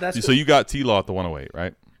 But that's so you got T-Law at the 108,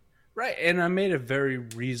 right? Right, and I made a very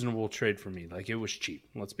reasonable trade for me. Like, it was cheap.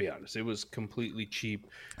 Let's be honest. It was completely cheap.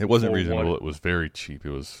 It wasn't reasonable. It was very cheap. It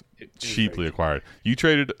was cheaply cheap. acquired. You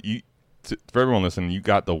traded for everyone listening. You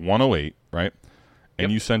got the 108, right?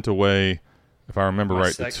 And you sent away, if I remember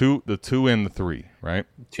right, the two and the 3, right?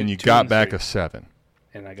 And you got back a 7.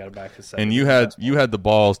 And I got it back a 7. And you had the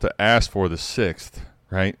balls to ask for the 6th,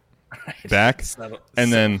 right? Back,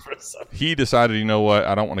 and then he decided, you know what,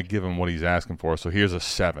 I don't want to give him what he's asking for, so here's a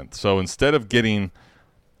 7th. So instead of getting,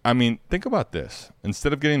 I mean, think about this.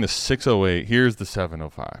 Instead of getting the 608, here's the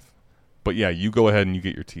 705. But yeah, you go ahead and you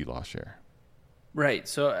get your T-Law share. Right.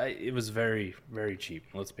 So it was very, very cheap.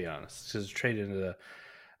 Let's be honest. Because traded into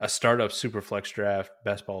a startup super flex draft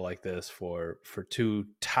best ball like this for 2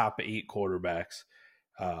 top 8 quarterbacks.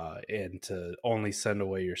 And to only send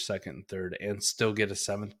away your 2nd and 3rd and still get a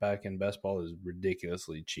 7th back in best ball is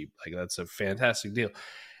ridiculously cheap. Like, that's a fantastic deal.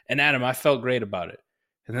 And Adam, I felt great about it.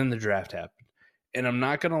 And then the draft happened. And I'm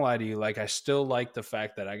not going to lie to you. Like, I still like the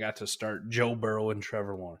fact that I got to start Joe Burrow and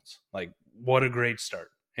Trevor Lawrence. Like, what a great start.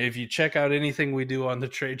 And if you check out anything we do on the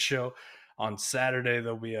trade show on Saturday,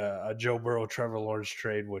 there'll be a Joe Burrow, Trevor Lawrence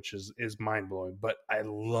trade, which is mind blowing, but I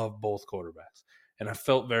love both quarterbacks. And I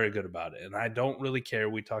felt very good about it. And I don't really care.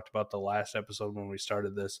 We talked about the last episode when we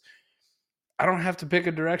started this. I don't have to pick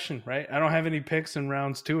a direction, right? I don't have any picks in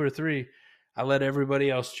rounds 2 or 3. I let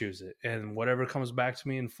everybody else choose it. And whatever comes back to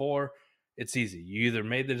me in 4, it's easy. You either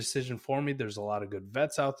made the decision for me. There's a lot of good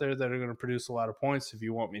vets out there that are going to produce a lot of points. If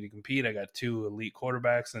you want me to compete, I got 2 elite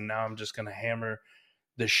quarterbacks. And now I'm just going to hammer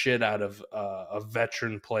the shit out of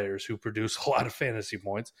veteran players who produce a lot of fantasy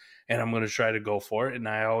points. And I'm going to try to go for it. And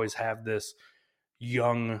I always have this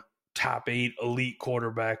young top 8 elite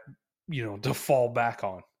quarterback, to fall back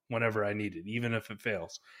on whenever I need it, even if it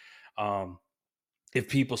fails. If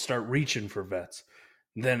people start reaching for vets,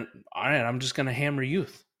 then all right, I'm just going to hammer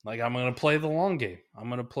youth. Like, I'm going to play the long game. I'm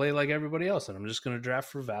going to play like everybody else, and I'm just going to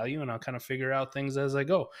draft for value, and I'll kind of figure out things as I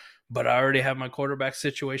go. But I already have my quarterback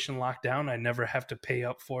situation locked down. I never have to pay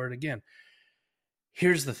up for it again.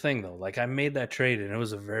 Here's the thing, though. Like, I made that trade, and it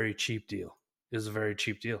was a very cheap deal.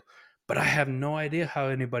 But I have no idea how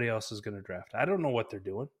anybody else is going to draft. I don't know what they're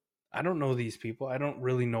doing. I don't know these people. I don't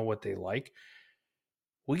really know what they like.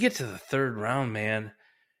 We get to the 3rd round, man,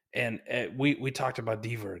 and we talked about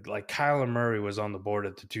D-Verg. Like, Kyler Murray was on the board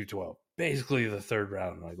at the 212, basically the 3rd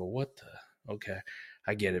round. I go, what the? Okay,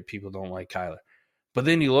 I get it. People don't like Kyler. But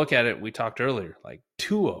then you look at it, we talked earlier, like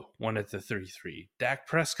Tua went at the 3-3, Dak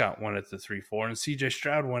Prescott went at the 3-4, and CJ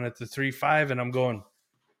Stroud went at the 3-5, and I'm going,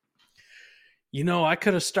 I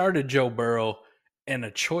could have started Joe Burrow and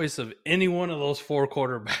a choice of any one of those 4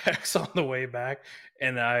 quarterbacks on the way back,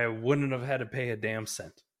 and I wouldn't have had to pay a damn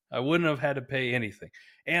cent. I wouldn't have had to pay anything.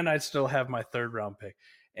 And I'd still have my 3rd round pick.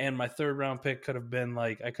 And my 3rd round pick could have been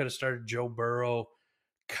like, I could have started Joe Burrow,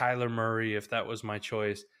 Kyler Murray, if that was my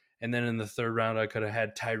choice. And then in the 3rd round, I could have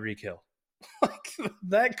had Tyreek Hill. Like,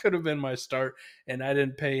 that could have been my start, and I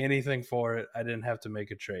didn't pay anything for it. I didn't have to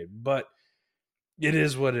make a trade. But it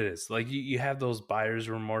is what it is. Like, you have those buyer's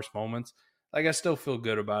remorse moments. Like, I still feel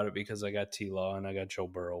good about it because I got T-Law and I got Joe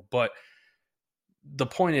Burrow. But the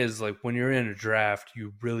point is, like, when you're in a draft,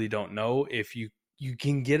 you really don't know. If you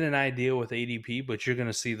can get an idea with ADP, but you're going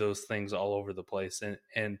to see those things all over the place.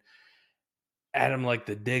 And Adam, like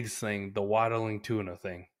the Diggs thing, the waddling tuna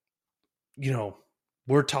thing,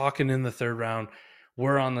 we're talking in the 3rd round.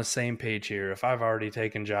 We're on the same page here. If I've already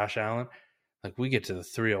taken Josh Allen, like, we get to the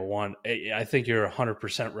 301. I think you're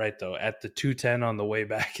 100% right, though. At the 210 on the way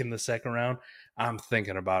back in the 2nd round, I'm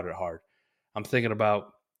thinking about it hard. I'm thinking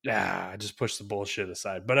about, I just push the bullshit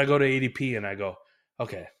aside. But I go to ADP and I go,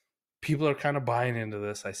 okay, people are kind of buying into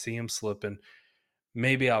this. I see him slipping.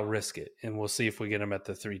 Maybe I'll risk it, and we'll see if we get him at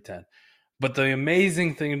the 310. But the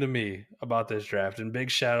amazing thing to me about this draft, and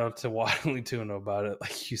big shout out to Waddley Tuna about it,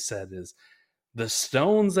 like you said, is the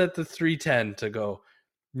stones at the 310 to go,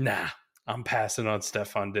 nah, I'm passing on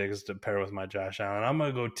Stephon Diggs to pair with my Josh Allen. I'm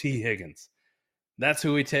going to go T. Higgins. That's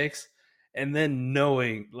who he takes. And then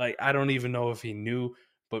knowing, like, I don't even know if he knew,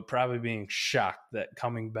 but probably being shocked that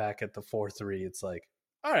coming back at the 4-3, it's like,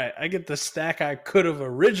 all right, I get the stack I could have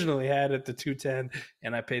originally had at the 210,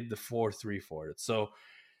 and I paid the 4-3 for it. So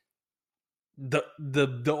the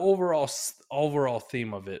overall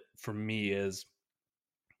theme of it for me is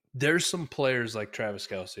there's some players like Travis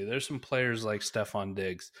Kelce. There's some players like Stephon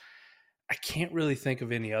Diggs. I can't really think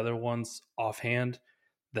of any other ones offhand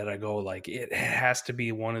that I go like, it has to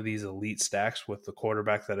be one of these elite stacks with the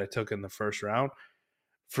quarterback that I took in the 1st round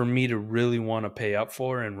for me to really want to pay up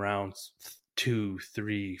for in rounds 2,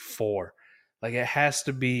 3, 4. Like, it has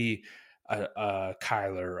to be a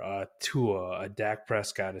Kyler, a Tua, a Dak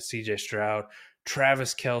Prescott, a CJ Stroud,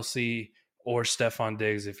 Travis Kelce, or Stephon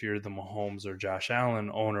Diggs if you're the Mahomes or Josh Allen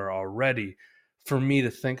owner already, for me to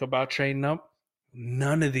think about trading up.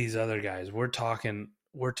 None of these other guys. We're talking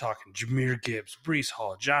Jahmyr Gibbs, Breece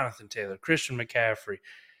Hall, Jonathan Taylor, Christian McCaffrey.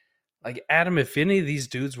 Like, Adam, if any of these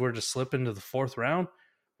dudes were to slip into the 4th round,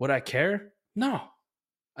 would I care? No,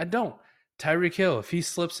 I don't. Tyreek Hill, if he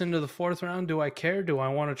slips into the 4th round, do I care? Do I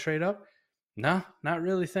want to trade up? No, not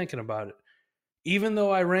really thinking about it. Even though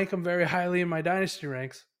I rank him very highly in my Dynasty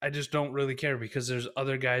ranks, I just don't really care because there's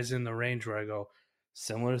other guys in the range where I go,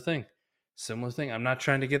 similar thing. I'm not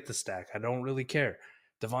trying to get the stack. I don't really care.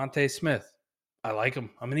 Devontae Smith, I like him.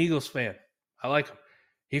 I'm an Eagles fan. I like him.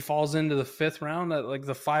 He falls into the 5th round at like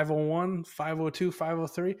the 501, 502,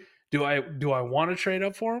 503. Do I want to trade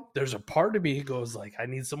up for him? There's a part of me who goes like, I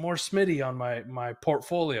need some more Smitty on my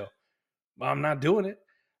portfolio. I'm not doing it.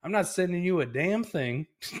 I'm not sending you a damn thing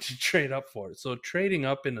to trade up for it. So trading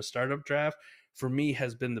up in a startup draft for me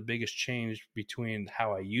has been the biggest change between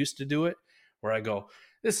how I used to do it, where I go,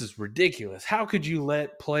 this is ridiculous. How could you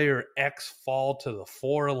let player X fall to the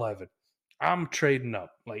 411? I'm trading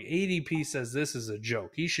up. Like, ADP says this is a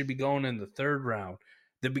joke. He should be going in the 3rd round,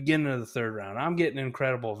 the beginning of the 3rd round. I'm getting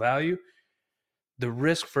incredible value. The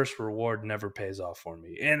risk versus reward never pays off for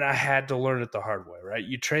me. And I had to learn it the hard way, right?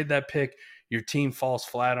 You trade that pick, your team falls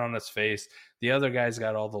flat on its face. The other guy's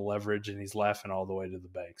got all the leverage and he's laughing all the way to the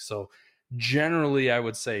bank. So generally, I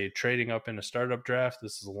would say trading up in a startup draft,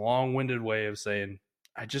 this is a long-winded way of saying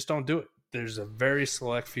I just don't do it. There's a very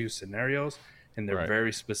select few scenarios, and they're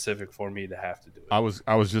very specific for me to have to do it. I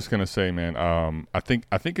was just gonna say, man. I think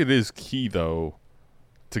it is key though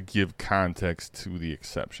to give context to the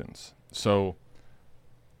exceptions. So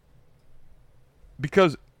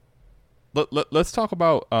because let's talk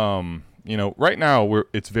about right now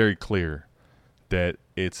it's very clear that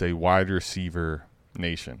it's a wide receiver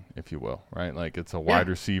nation, if you will, right? Like, it's a wide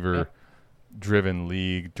receiver driven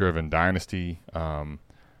league, driven dynasty.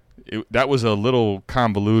 That was a little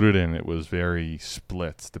convoluted, and it was very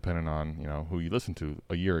split depending on who you listened to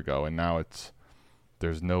a year ago, and now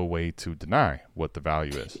there's no way to deny what the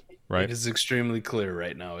value is, right? It is extremely clear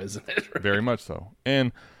right now, isn't it? Right? Very much so.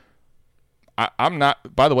 And I'm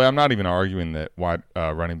not. By the way, I'm not even arguing that wide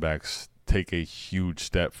running backs take a huge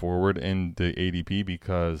step forward in the ADP,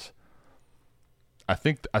 because I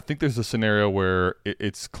think there's a scenario where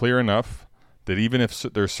it's clear enough that even if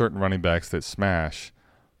there's certain running backs that smash,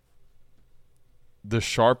 the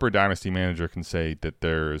sharper dynasty manager can say that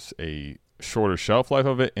there's a shorter shelf life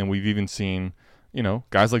of it. And we've even seen,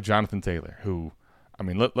 guys like Jonathan Taylor, who, I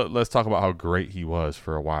mean, let's talk about how great he was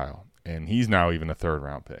for a while. And he's now even a 3rd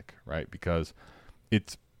round pick, right? Because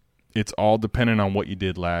it's all dependent on what you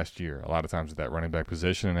did last year. A lot of times at that running back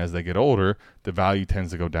position. And as they get older, the value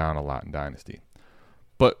tends to go down a lot in dynasty.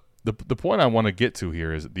 But the point I want to get to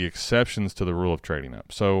here is the exceptions to the rule of trading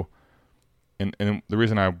up. So, and the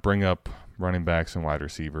reason I bring up running backs and wide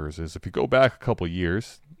receivers is if you go back a couple of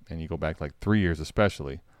years, and you go back like 3 years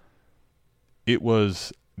especially, it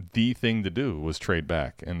was the thing to do was trade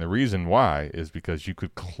back. And the reason why is because you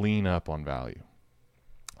could clean up on value.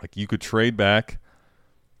 Like, you could trade back,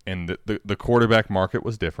 and the quarterback market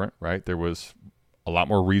was different, right? There was a lot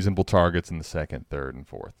more reasonable targets in the 2nd, 3rd, and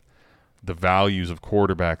 4th. The values of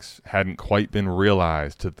quarterbacks hadn't quite been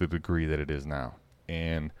realized to the degree that it is now.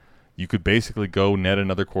 And you could basically go net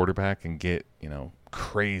another quarterback and get,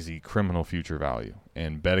 crazy criminal future value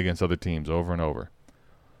and bet against other teams over and over.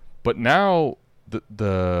 But now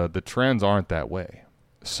the trends aren't that way.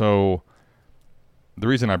 So the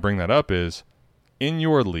reason I bring that up is, in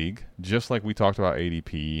your league, just like we talked about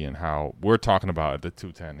ADP and how we're talking about at the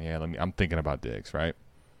 210. Yeah, I'm thinking about Diggs, right?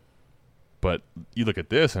 But you look at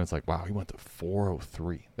this and it's like, wow, he went to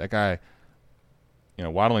 403. That guy,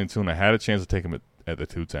 Waddle and Tuna had a chance to take him at the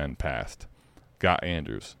 210, passed. Got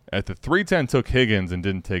Andrews. At the 310, took Higgins and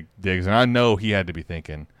didn't take Diggs. And I know he had to be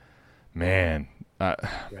thinking, man,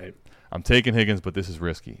 right. I'm taking Higgins, but this is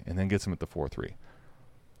risky. And then gets him at the 4-3.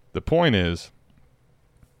 The point is,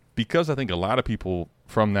 because I think a lot of people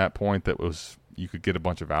from that point that was you could get a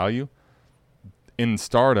bunch of value, in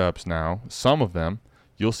startups now, some of them,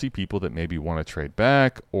 you'll see people that maybe want to trade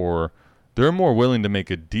back, or they're more willing to make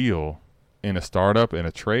a deal in a startup, in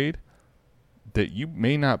a trade, that you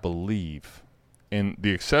may not believe. And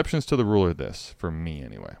the exceptions to the rule are this, for me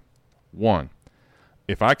anyway. 1,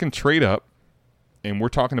 if I can trade up, and we're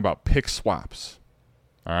talking about pick swaps,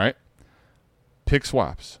 all right? Pick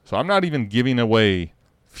swaps. So I'm not even giving away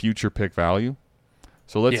future pick value.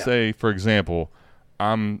 So let's say, for example,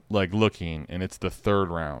 I'm like looking, and it's the 3rd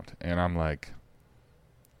round, and I'm like,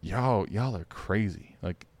 y'all are crazy.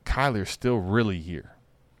 Like, Kyler's still really here.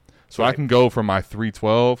 So Right. I can go from my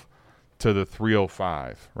 312 to the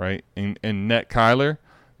 305, right? And net Kyler.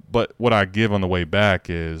 But what I give on the way back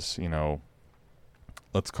is,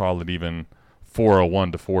 let's call it even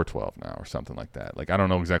 401 to 412 now or something like that. Like, I don't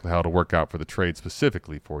know exactly how it'll work out for the trade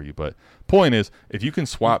specifically for you, but point is, if you can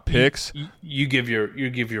swap picks, you give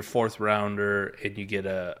your fourth rounder and you get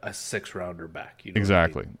a sixth rounder back. You know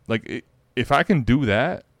exactly. What I mean? Like, if I can do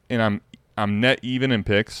that and I'm net even in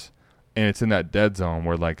picks and it's in that dead zone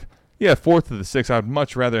where, like, yeah, fourth to the sixth, I'd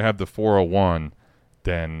much rather have the 401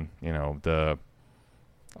 than,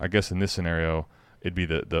 I guess in this scenario, it'd be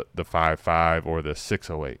the 5.5 or the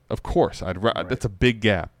 608. Of course, Right. that's a big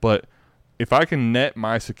gap. But if I can net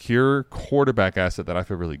my secure quarterback asset that I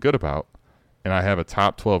feel really good about, and I have a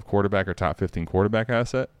top 12 quarterback or top 15 quarterback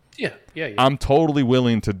asset, Yeah. I'm totally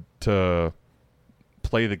willing to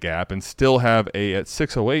play the gap and still have at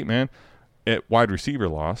 608, man, at wide receiver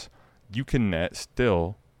loss, you can net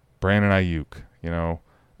still Brandon Ayuk.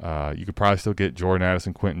 You could probably still get Jordan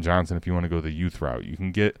Addison, Quentin Johnson if you want to go the youth route. You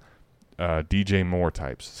can get DJ Moore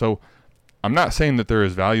types. So I'm not saying that they're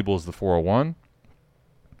as valuable as the 401,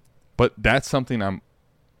 but that's something I'm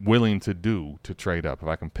willing to do to trade up if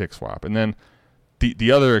I can pick swap. And then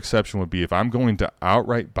the other exception would be if I'm going to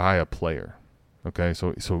outright buy a player. Okay,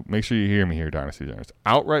 so make sure you hear me here, Dynasty owners.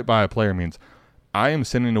 Outright buy a player means I am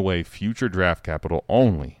sending away future draft capital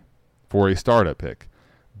only for a startup pick.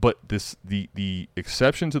 But the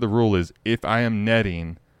exception to the rule is if I am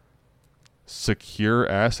netting secure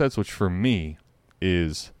assets, which for me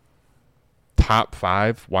is top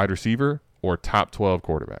 5 wide receiver or top 12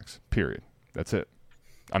 quarterbacks, period. That's it.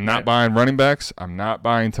 I'm not buying running backs. I'm not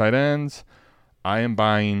buying tight ends. I am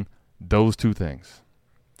buying those two things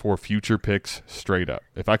for future picks straight up.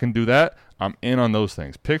 If I can do that, I'm in on those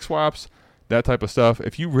things. Pick swaps, that type of stuff.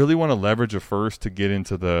 If you really want to leverage a first to get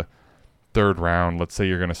into the third round, let's say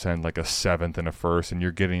you're going to send like a 7th and a first and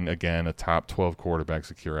you're getting, again, a top 12 quarterback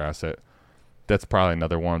secure asset, that's probably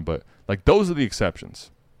another one. But like those are the exceptions.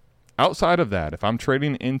 Outside of that, if I'm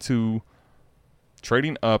trading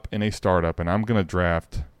up in a startup and I'm going to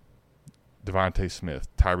draft Devontae Smith,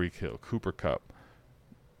 Tyreek Hill, Cooper Kupp,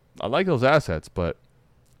 I like those assets, but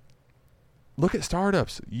look at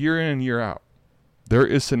startups year in and year out. There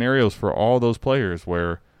is scenarios for all those players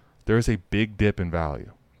where there is a big dip in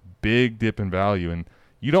value, and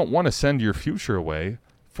you don't want to send your future away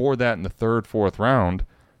for that in the third, fourth round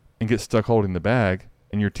and get stuck holding the bag,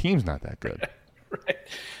 and your team's not that good. Right.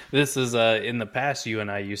 This is in the past, you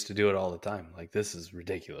and I used to do it all the time. Like, this is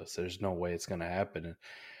ridiculous. There's no way it's going to happen. And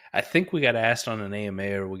I think we got asked on an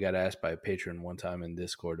AMA or we got asked by a patron one time in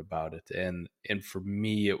Discord about it. And for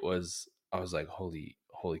me, I was like, holy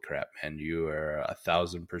crap, man, you are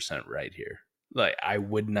 1,000% right here. Like, I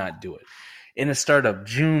would not do it. In a startup,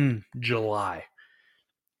 June, July,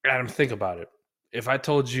 Adam, think about it. If I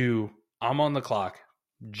told you I'm on the clock,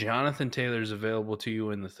 Jonathan Taylor's available to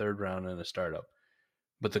you in the third round in a startup,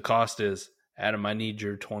 but the cost is, Adam, I need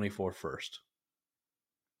your 24 first.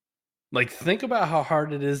 Like, think about how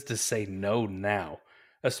hard it is to say no now,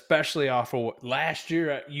 especially off of last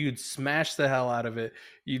year. You'd smash the hell out of it.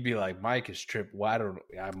 You'd be like, Mike is tripped. Why don't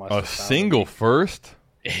I must a single first?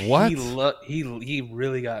 What? He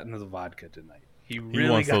really got into the vodka tonight. He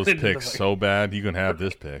wants those picks so bad. You can have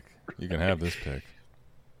this pick. You can have this pick.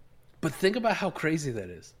 But think about how crazy that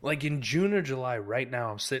is. Like, in June or July, right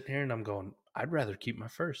now, I'm sitting here and I'm going, I'd rather keep my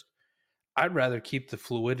first. I'd rather keep the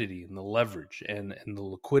fluidity and the leverage and the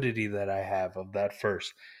liquidity that I have of that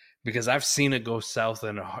first, because I've seen it go south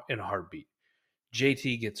in a heartbeat.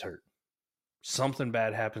 JT gets hurt. Something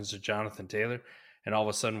bad happens to Jonathan Taylor, and all of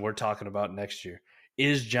a sudden we're talking about next year.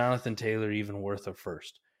 Is Jonathan Taylor even worth a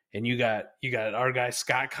first? And you got our guy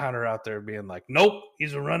Scott Connor out there being like, nope,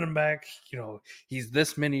 he's a running back. He's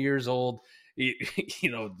this many years old.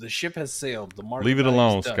 The ship has sailed. The market. Leave it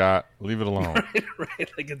alone, Scott. Leave it alone.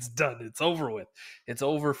 Right. Like, it's done. It's over with. It's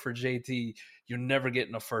over for JT. You're never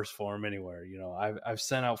getting a first for him anywhere. I've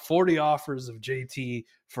sent out 40 offers of JT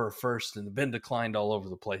for a first and been declined all over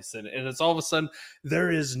the place. And it's all of a sudden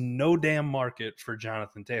there is no damn market for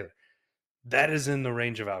Jonathan Taylor. That is in the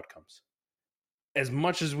range of outcomes. As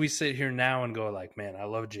much as we sit here now and go like, man, I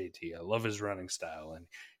love JT. I love his running style, and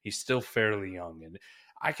he's still fairly young. And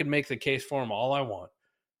I could make the case for him all I want,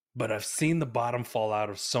 but I've seen the bottom fall out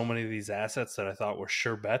of so many of these assets that I thought were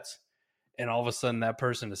sure bets. And all of a sudden that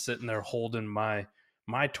person is sitting there holding my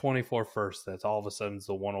 24 first. That's all of a sudden is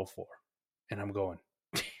the 104. And I'm going,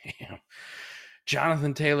 damn,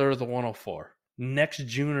 Jonathan Taylor, the 104. Next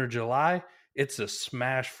June or July, it's a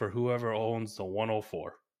smash for whoever owns the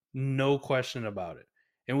 104. No question about it.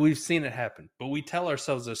 And we've seen it happen. But we tell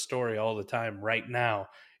ourselves this story all the time right now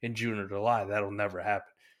in June or July. That'll never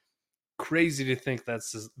happen. Crazy to think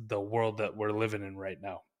that's the world that we're living in right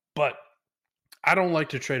now. But I don't like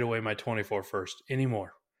to trade away my 24 first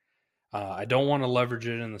anymore. I don't want to leverage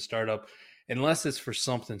it in the startup unless it's for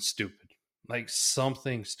something stupid, like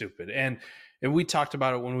something stupid. And we talked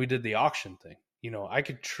about it when we did the auction thing. I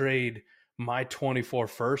could trade my 24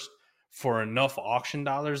 first for enough auction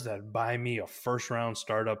dollars that buy me a first round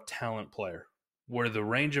startup talent player where the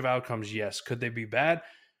range of outcomes, yes, could they be bad?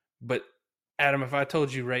 But Adam, if I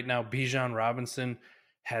told you right now, Bijan Robinson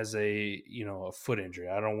has a foot injury.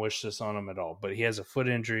 I don't wish this on him at all, but he has a foot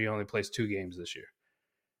injury. He only plays 2 games this year.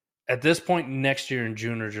 At this point next year in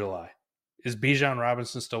June or July, is Bijan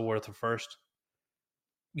Robinson still worth a first?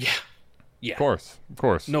 Yeah. Of course.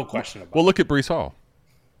 No question about it. Well, look at Breece Hall.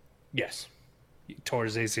 Yes. Tore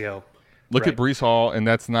his ACL. Look at Breece Hall, and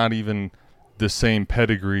that's not even the same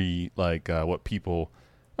pedigree like what people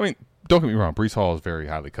 – I mean, don't get me wrong. Breece Hall is very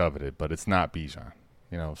highly coveted, but it's not Bijan.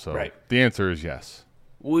 So the answer is yes.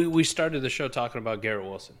 We started the show talking about Garrett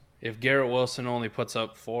Wilson. If Garrett Wilson only puts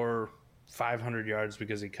up 500 yards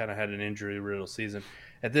because he kind of had an injury-riddled season,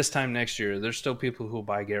 at this time next year, there's still people who will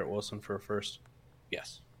buy Garrett Wilson for a first.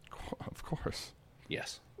 Yes. Of course.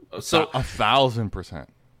 Yes. So 1,000%.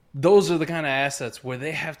 Those are the kind of assets where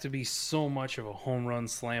they have to be so much of a home run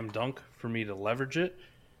slam dunk for me to leverage it.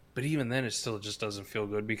 But even then, it still just doesn't feel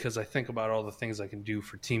good because I think about all the things I can do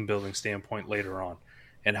for team building standpoint later on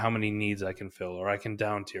and how many needs I can fill, or I can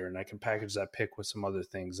down tier and I can package that pick with some other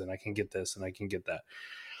things and I can get this and I can get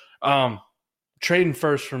that. Trading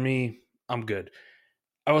first for me, I'm good.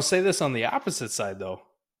 I will say this on the opposite side though.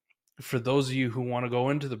 For those of you who want to go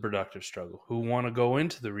into the productive struggle, who want to go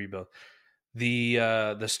into the rebuild,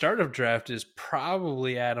 the startup draft is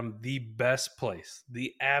probably, Adam, the best place,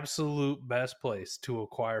 the absolute best place to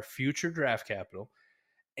acquire future draft capital.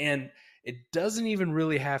 And it doesn't even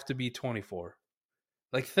really have to be 24.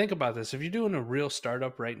 Like, think about this. If you're doing a real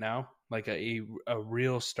startup right now, like a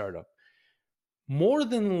real startup, more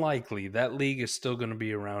than likely that league is still going to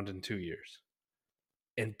be around in 2 years.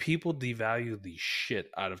 And people devalue the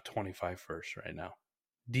shit out of 25 first right now.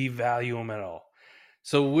 Devalue them at all.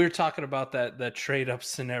 So we're talking about that trade-up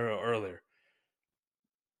scenario earlier.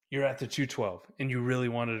 You're at the 212, and you really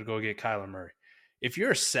wanted to go get Kyler Murray. If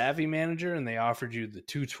you're a savvy manager and they offered you the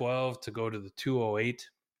 212 to go to the 208,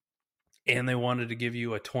 and they wanted to give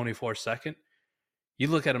you a 24 second, you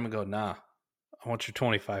look at them and go, nah, I want your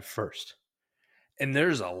 25 first. And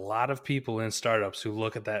there's a lot of people in startups who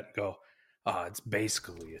look at that and go, it's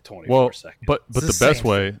basically a 24 second. But the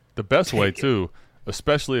best way too,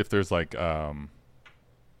 especially if there's like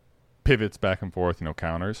pivots back and forth,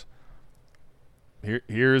 counters.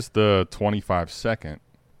 Here's the 25 second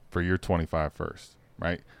for your 25 first,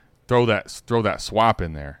 right? Throw that swap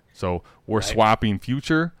in there. So we're swapping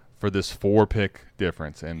future for this 4-pick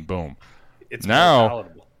difference, and boom. It's now more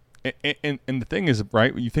palatable. And the thing is,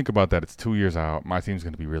 right, when you think about that, it's 2 years out. My team's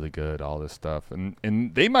going to be really good, all this stuff. And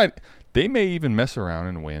they may even mess around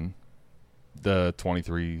and win the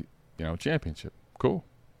 23, championship. Cool.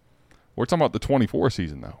 We're talking about the 24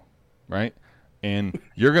 season, though, right? And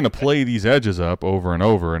you're going to play these edges up over and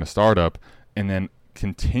over in a startup and then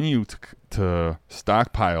continue to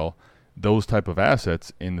stockpile those type of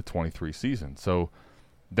assets in the 23 season. So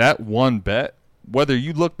that one bet, whether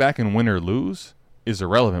you look back and win or lose, is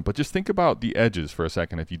irrelevant. But just think about the edges for a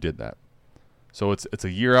second if you did that. So it's a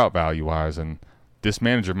year out value-wise, and this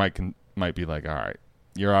manager might be like, all right,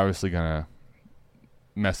 you're obviously going to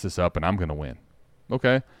mess this up and I'm going to win.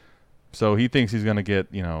 Okay. So he thinks he's going to get,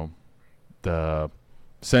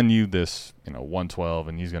 send you this, 112,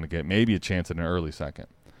 and he's going to get maybe a chance at an early second.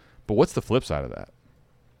 But what's the flip side of that?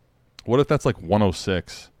 What if that's like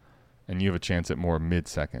 106 and you have a chance at more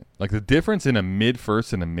mid-second? Like, the difference in a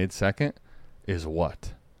mid-first and a mid-second is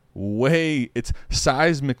what? It's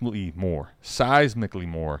seismically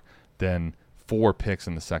more than 4 picks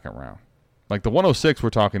in the second round. Like, the 106 we're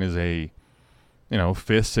talking is a, 5th,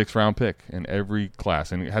 6th round pick in every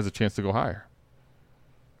class, and it has a chance to go higher.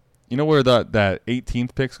 You know where that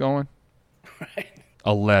 18th pick's going? Right.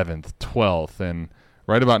 11th, 12th, and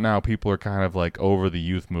right about now people are kind of like over the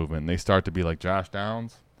youth movement. And they start to be like, Josh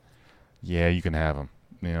Downs, yeah, you can have him.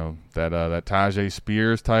 That Tajay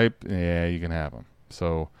Spears type, yeah, you can have him.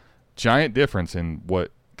 So, giant difference in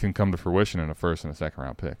what can come to fruition in a first and a second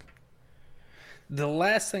round pick. The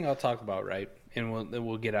last thing I'll talk about, right, and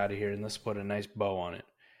we'll get out of here, and let's put a nice bow on it.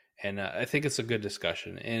 And I think it's a good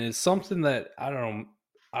discussion, and it's something that I don't know.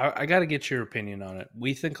 I got to get your opinion on it.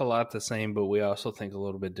 We think a lot the same, but we also think a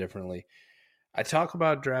little bit differently. I talk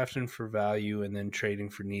about drafting for value and then trading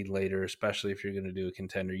for need later, especially if you're going to do a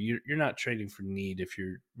contender. You're not trading for need if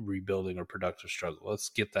you're rebuilding a productive struggle. Let's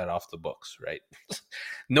get that off the books, right?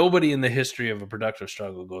 Nobody in the history of a productive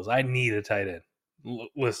struggle goes, I need a tight end.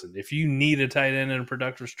 Listen, if you need a tight end in a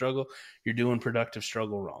productive struggle, you're doing productive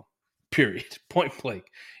struggle wrong. Period. Point blank.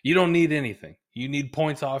 You don't need anything. You need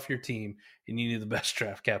points off your team, and you need the best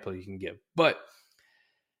draft capital you can give. But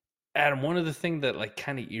Adam, one of the things that like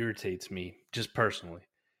kind of irritates me, just personally,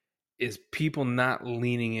 is people not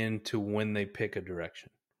leaning into when they pick a direction,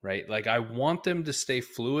 right? Like I want them to stay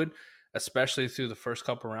fluid, especially through the first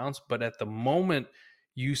couple rounds. But at the moment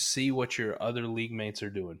you see what your other league mates are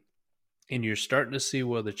doing, and you're starting to see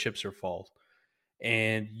where the chips are falling,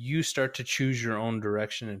 and you start to choose your own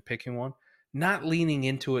direction in picking one, not leaning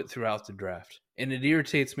into it throughout the draft. And it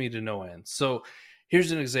irritates me to no end. So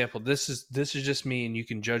here's an example. This is just me, and you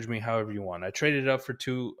can judge me however you want. I traded up for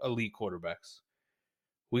 2 elite quarterbacks.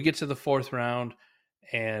 We get to the 4th round,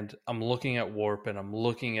 and I'm looking at Warp, and I'm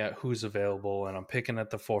looking at who's available, and I'm picking at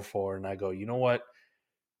the 4-4, and I go, you know what?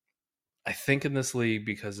 I think in this league,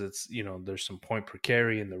 because it's, there's some point per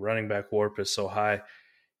carry, and the running back Warp is so high,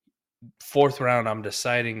 4th round, I'm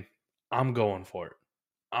deciding I'm going for it.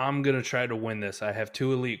 I'm going to try to win this. I have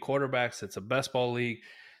 2 elite quarterbacks. It's a best ball league.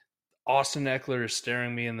 Austin Eckler is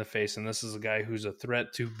staring me in the face, and this is a guy who's a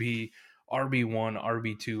threat to be RB1,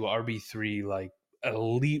 RB2, RB3, like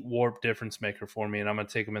elite Warp difference maker for me, and I'm going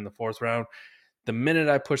to take him in the 4th round. The minute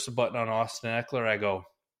I push the button on Austin Eckler, I go,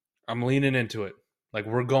 I'm leaning into it. Like,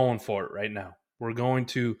 we're going for it right now. I'm going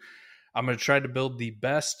to try to build the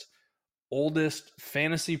best, oldest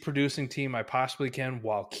fantasy producing team I possibly can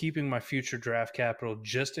while keeping my future draft capital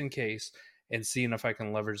just in case, and seeing if I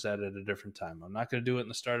can leverage that at a different time. I'm not going to do it in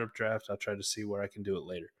the startup draft. I'll try to see where I can do it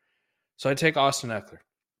later. So I take Austin Eckler.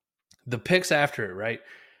 The picks after it, right?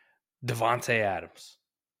 Devontae Adams,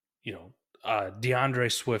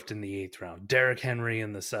 DeAndre Swift in the 8th round, Derrick Henry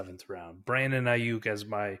in the 7th round, Brandon Ayuk as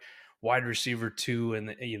my wide receiver 2 in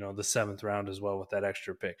the 7th round as well with that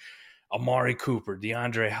extra pick. Amari Cooper,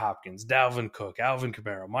 DeAndre Hopkins, Dalvin Cook, Alvin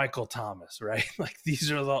Kamara, Michael Thomas, right? Like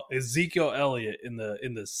these are the Ezekiel Elliott in the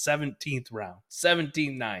 17th round,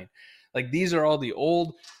 17-9. Like these are all the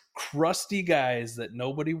old, crusty guys that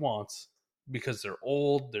nobody wants because they're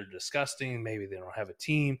old, they're disgusting, maybe they don't have a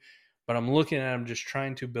team. But I'm looking at them just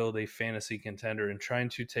trying to build a fantasy contender and trying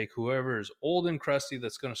to take whoever is old and crusty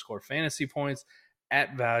that's going to score fantasy points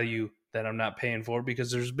at value that I'm not paying for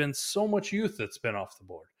because there's been so much youth that's been off the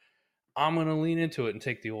board. I'm going to lean into it and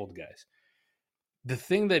take the old guys. The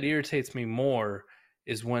thing that irritates me more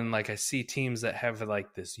is when like I see teams that have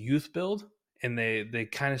like this youth build and they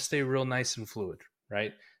kind of stay real nice and fluid,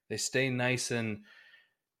 right? They stay nice and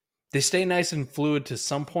fluid to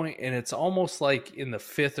some point, and it's almost like in the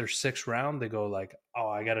 5th or 6th round they go like, oh,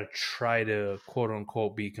 I got to try to quote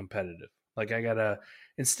unquote be competitive. Like I got to,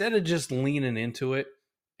 instead of just leaning into it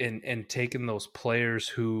and taking those players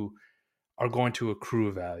who are going to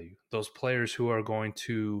accrue value, those players who are going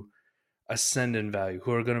to ascend in value,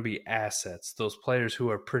 who are going to be assets, those players who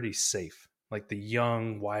are pretty safe, like the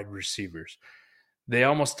young wide receivers. They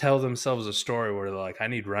almost tell themselves a story where they're like, I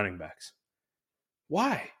need running backs.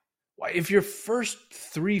 Why? If your first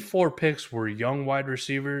 3-4 picks were young wide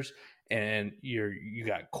receivers and you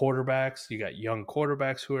got quarterbacks, you got young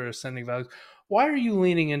quarterbacks who are ascending values, why are you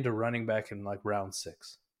leaning into running back in like round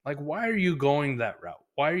 6? Like, why are you going that route?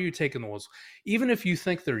 Why are you taking those? Even if you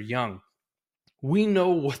think they're young, we know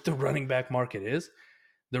what the running back market is.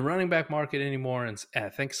 The running back market anymore, and I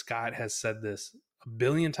think Scott has said this a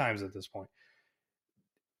billion times at this point,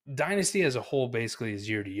 Dynasty as a whole basically is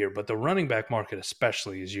year to year, but the running back market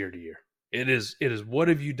especially is year to year. It is what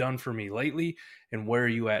have you done for me lately, and where are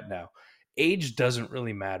you at now? Age doesn't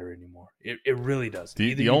really matter anymore. It really doesn't.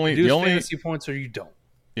 Either you produce fantasy points or you don't.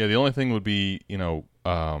 Yeah, the only thing would be,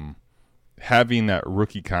 having that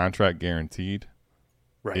rookie contract guaranteed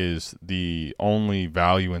is the only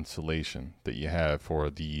value insulation that you have for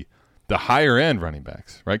the higher end running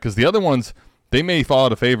backs, right? Because the other ones, they may fall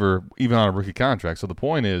out of favor even on a rookie contract. So the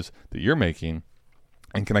point is that you're making,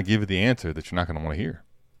 and can I give you the answer that you're not going to want to hear?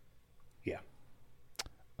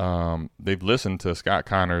 Yeah. They've listened to Scott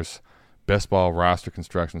Connor's Best Ball roster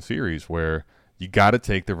construction series where you got to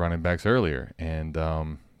take the running backs earlier. And,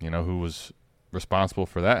 who was responsible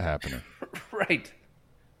for that happening? Right.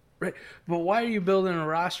 But why are you building a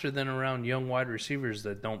roster then around young wide receivers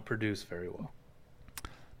that don't produce very well?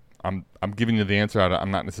 I'm giving you the answer.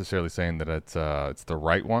 I'm not necessarily saying that it's the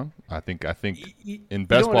right one. I think in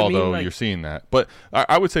best ball though you're seeing that. But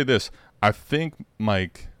I would say this. I think,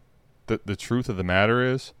 Mike, the truth of the matter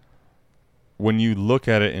is when you look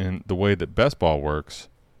at it in the way that best ball works,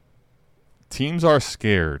 teams are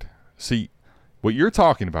scared. See, what you're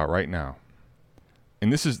talking about right now,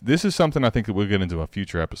 and this is something I think that we'll get into a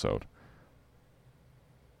future episode.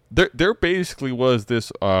 There basically was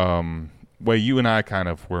this way you and I kind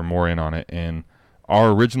of were more in on it in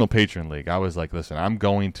our original Patreon League. I was like, listen, I'm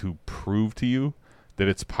going to prove to you that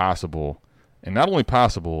it's possible, and not only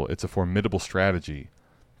possible, it's a formidable strategy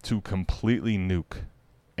to completely nuke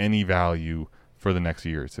any value for the next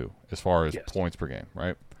year or two as far as points per game,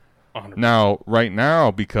 right? 100%. Now, right now,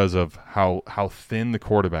 because of how thin the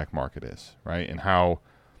quarterback market is, right, and how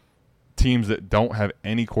teams that don't have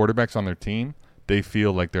any quarterbacks on their team, they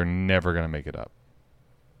feel like they're never going to make it up.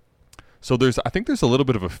 So I think there's a little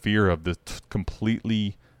bit of a fear of this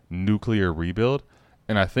completely nuclear rebuild,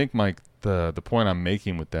 and I think, Mike, the point I'm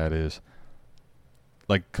making with that is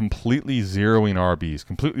like completely zeroing RBs,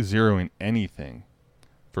 completely zeroing anything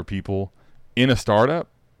for people in a startup,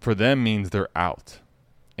 for them means they're out.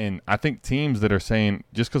 And I think teams that are saying,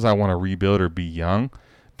 just because I want to rebuild or be young,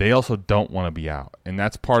 they also don't want to be out. And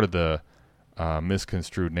that's part of the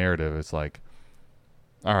misconstrued narrative. It's like,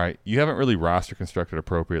 all right, you haven't really roster constructed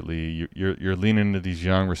appropriately. You're leaning into these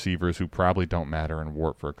young receivers who probably don't matter and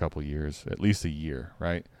warp for a couple years, at least a year,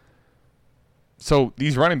 right? So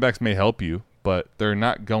these running backs may help you, but they're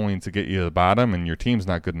not going to get you to the bottom, and your team's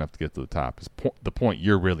not good enough to get to the top. Is the point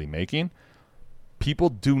you're really making. People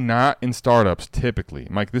do not in startups typically.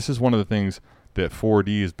 Mike, this is one of the things that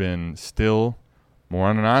 4D has been still more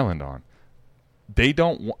on an island on.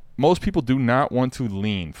 Most people do not want to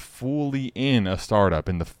lean fully in a startup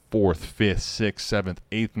in the 4th, 5th, 6th, 7th,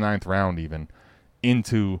 8th, 9th round even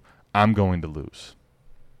into I'm going to lose.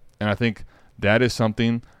 And I think that is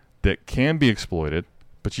something that can be exploited,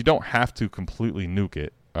 but you don't have to completely nuke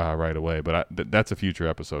it right away. But that's a future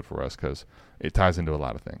episode for us because it ties into a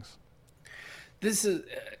lot of things. This is,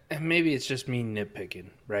 and maybe it's just me nitpicking,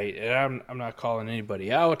 right? And I'm not calling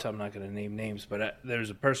anybody out. I'm not going to name names, but there's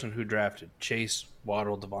a person who drafted Chase,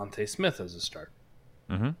 Waddle, Devontae Smith as a start.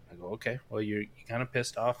 Mm-hmm. I go, okay, well, you're kind of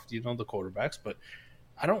pissed off, the quarterbacks, but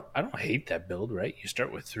I don't hate that build, right? You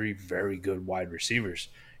start with 3 very good wide receivers.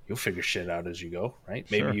 You'll figure shit out as you go, right?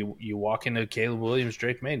 Maybe Sure. you walk into Caleb Williams,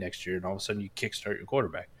 Drake May next year, and all of a sudden you kickstart your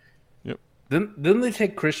quarterback. Yep. Then they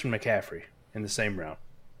take Christian McCaffrey in the same round.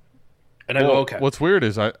 And I go, okay. What's weird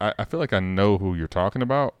is I feel like I know who you're talking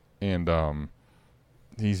about, and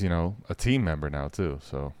he's a team member now too.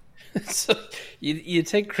 So, so you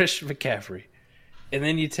take Christian McCaffrey, and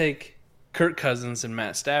then you take Kirk Cousins and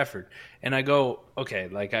Matt Stafford, and I go, okay,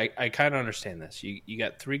 like I kind of understand this. You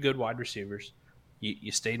got 3 good wide receivers.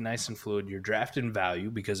 You stayed nice and fluid. You're drafting value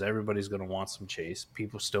because everybody's going to want some Chase.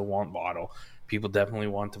 People still want Waddle. People definitely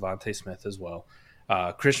want Devontae Smith as well.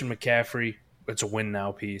 Christian McCaffrey, it's a win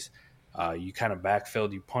now piece. You kind of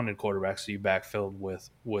backfilled. You punted quarterbacks, so you backfilled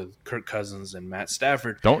with Kirk Cousins and Matt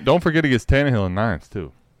Stafford. Don't forget he gets Tannehill in 9th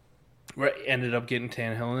too. Right, ended up getting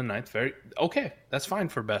Tannehill in the 9th. Very okay. That's fine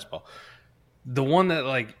for best ball. The one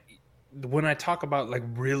that when I talk about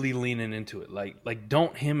really leaning into it, like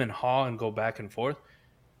don't him and haw and go back and forth.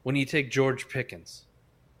 When you take George Pickens,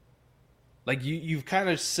 you've kind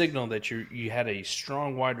of signaled that you had a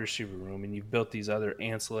strong wide receiver room and you've built these other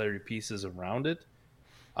ancillary pieces around it.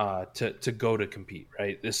 To go to compete,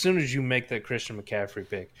 right? As soon as you make that Christian McCaffrey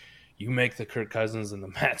pick, you make the Kirk Cousins and the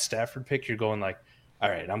Matt Stafford pick, you're going like, all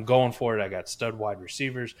right, I'm going for it. I got stud wide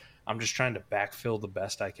receivers. I'm just trying to backfill the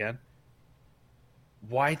best I can.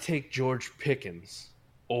 Why take George Pickens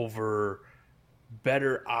over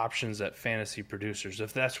better options at fantasy producers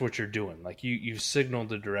if that's what you're doing? Like you've signaled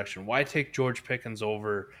the direction. Why take George Pickens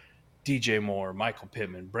over DJ Moore, Michael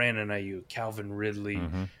Pittman, Brandon Ayuk, Calvin Ridley,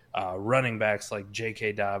 running backs like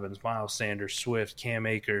J.K. Dobbins, Miles Sanders, Swift, Cam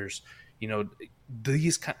Akers,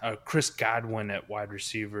 these Chris Godwin at wide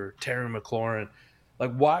receiver, Terry McLaurin.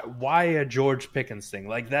 Like why a George Pickens thing?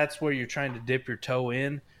 Like that's where you're trying to dip your toe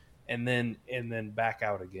in and then back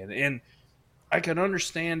out again. And I can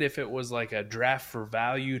understand if it was like a draft for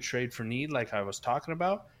value, trade for need, like I was talking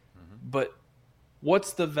about, but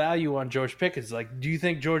what's the value on George Pickens? Like, do you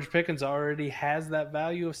think George Pickens already has that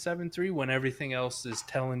value of 7.3 when everything else is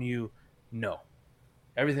telling you no?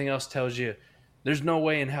 Everything else tells you there's no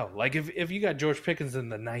way in hell. Like, if you got George Pickens in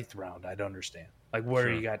the 9th round, I'd understand. Like,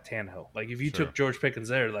 where you got Tannehill. Like, if you took George Pickens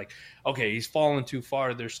there, like, okay, he's fallen too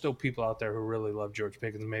far. There's still people out there who really love George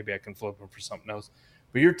Pickens. Maybe I can flip him for something else.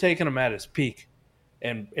 But you're taking him at his peak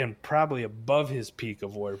and probably above his peak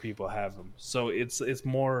of where people have him. So it's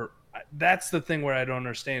more – that's the thing where I don't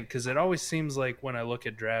understand, because it always seems like when I look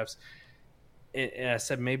at drafts, and I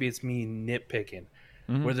said maybe it's me nitpicking,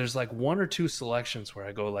 where there's like one or two selections where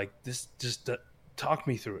I go like, this, just talk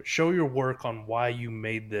me through it. Show your work on why you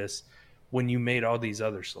made this when you made all these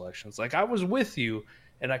other selections. Like, I was with you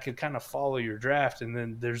and I could kind of follow your draft. And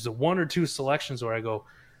then there's the one or two selections where I go,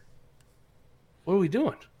 what are we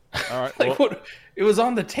doing? All right. Like, what? It was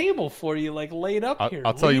on the table for you, like laid up here.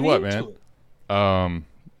 I'll tell you what, man.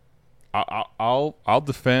 I'll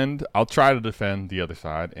defend. I'll try to defend the other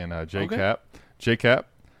side. And JCap,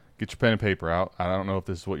 get your pen and paper out. I don't know if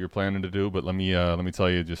this is what you're planning to do, but let me tell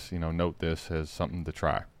you. Just note this as something to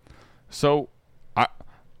try. So,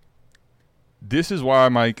 this is why,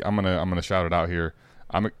 Mike. I'm gonna shout it out here.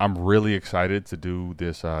 I'm really excited to do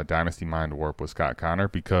this Dynasty Mind Warp with Scott Connor,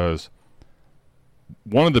 because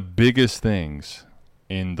one of the biggest things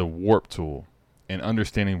in the warp tool and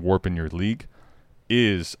understanding warp in your league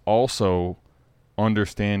is also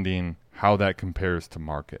understanding how that compares to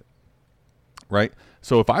market, right?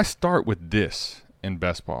 So if I start with this in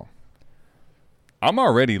best ball, I'm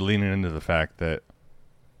already leaning into the fact that,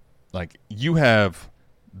 like, you have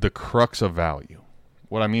the crux of value.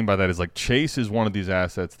 What I mean by that is, like, Chase is one of these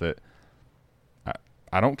assets that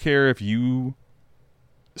I don't care if you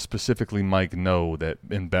specifically, Mike, know that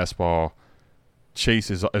in best ball, Chase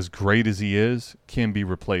is as great as he is, can be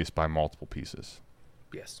replaced by multiple pieces.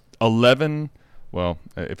 Yes. 11, well,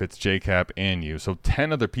 if it's JCap and you, so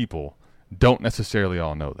 10 other people don't necessarily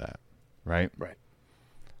all know that, right? Right.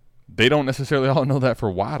 They don't necessarily all know that for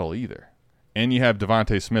Waddle either. And you have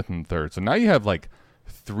Devontae Smith in the third. So now you have like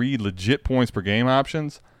 3 legit points per game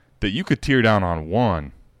options that you could tear down on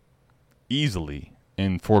one easily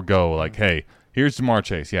and forego, like, hey, here's Jamar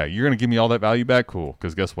Chase. Yeah, you're going to give me all that value back? Cool.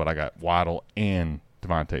 Because guess what? I got Waddle and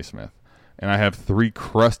Devontae Smith. And I have 3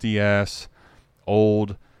 crusty-ass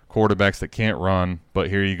old quarterbacks that can't run, but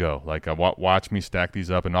here you go. Like, watch me stack these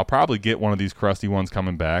up, and I'll probably get one of these crusty ones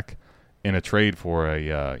coming back in a trade for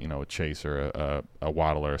a Chase or a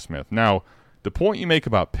Waddle or a Smith. Now, the point you make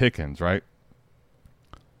about Pickens, right?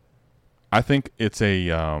 I think it's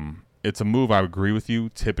a move I agree with you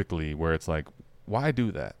typically, where it's like, why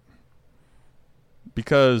do that?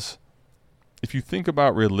 Because if you think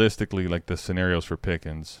about realistically, like, the scenarios for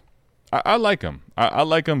Pickens, I like them. I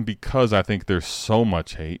like them because I think there's so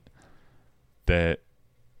much hate that,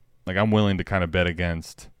 like, I'm willing to kind of bet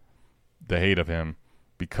against the hate of him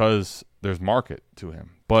because there's market to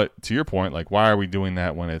him. But to your point, like, why are we doing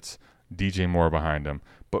that when it's DJ Moore behind him?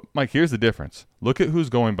 But, Mike, here's the difference. Look at who's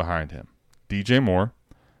going behind him. DJ Moore,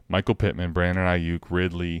 Michael Pittman, Brandon Ayuk,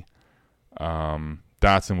 Ridley,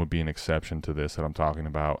 Dotson would be an exception to this that I'm talking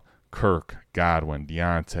about. Kirk, Godwin,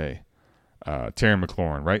 Deontay, Terry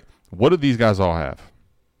McLaurin, right? What do these guys all have?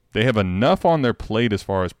 They have enough on their plate as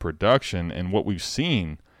far as production and what we've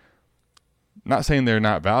seen. Not saying they're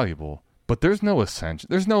not valuable, but there's no ascension.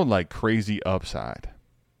 There's no, like, crazy upside.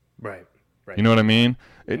 Right. You know what I mean?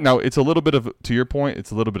 Now, it's a little bit of, to your point,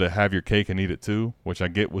 it's a little bit of have your cake and eat it too, which I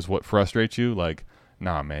get was what frustrates you. Like,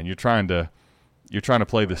 nah, man, you're trying to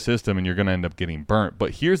play the system and you're going to end up getting burnt.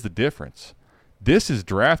 But here's the difference. This is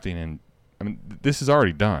drafting, and I mean, this is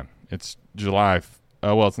already done. It's July.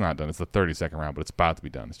 Well, it's not done. It's the 32nd round, but it's about to be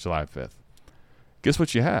done. It's July 5th. Guess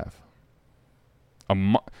what you have?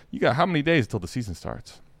 You got how many days until the season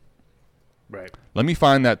starts? Right. Let me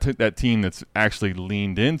find that team that's actually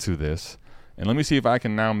leaned into this, and let me see if I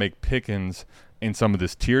can now make Pickens in some of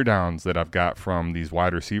this tear downs that I've got from these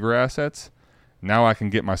wide receiver assets. Now I can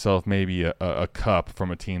get myself maybe a cup from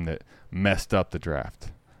a team that messed up the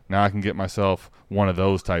draft. Now I can get myself one of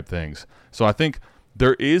those type things. So I think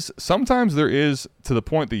sometimes there is, to the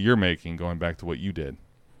point that you're making, going back to what you did,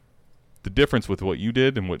 the difference with what you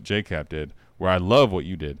did and what JCap did, where I love what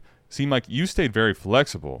you did, seemed like you stayed very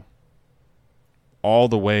flexible all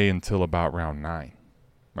the way until about round 9,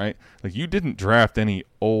 right? Like, you didn't draft any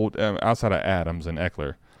old, outside of Adams and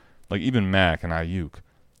Eckler, like even Mack and Ayuk.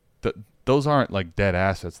 Those aren't like dead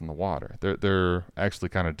assets in the water. They're actually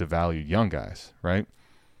kind of devalued young guys, right?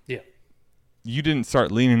 Yeah. You didn't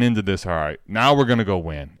start leaning into this, all right, now we're going to go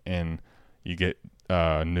win. And you get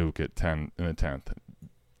Nuke at 10 in the 10th.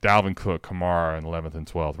 Dalvin Cook, Kamara in 11th and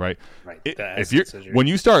 12th, right? Right. When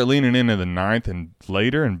you start leaning into the 9th and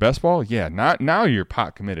later in best ball, yeah, now you're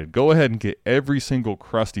pot committed. Go ahead and get every single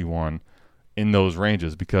crusty one in those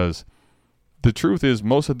ranges, because the truth is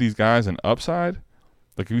most of these guys in upside,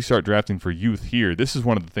 like if you start drafting for youth here, this is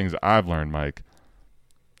one of the things that I've learned, Mike.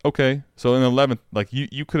 Okay, so in the 11th, like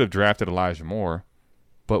you could have drafted Elijah Moore,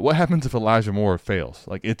 but what happens if Elijah Moore fails?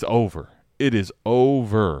 Like, it's over. It is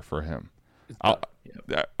over for him.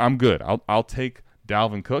 I'm good. I'll take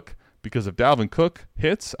Dalvin Cook, because if Dalvin Cook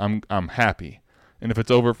hits, I'm happy. And if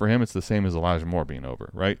it's over for him, it's the same as Elijah Moore being over,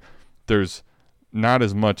 right? There's not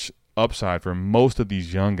as much upside for most of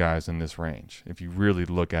these young guys in this range, if you really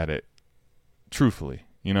look at it truthfully.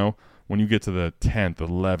 You know, when you get to the 10th,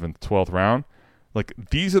 11th, 12th round, like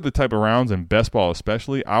these are the type of rounds in best ball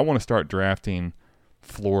especially, I want to start drafting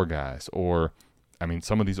floor guys, or I mean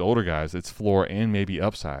some of these older guys, it's floor and maybe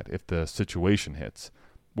upside if the situation hits.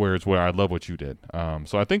 Whereas where I love what you did.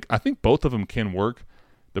 So I think both of them can work.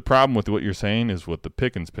 The problem with what you're saying is with the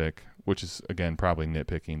Pickens pick, which is, again, probably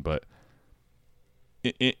nitpicking, but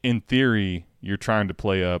in theory, you're trying to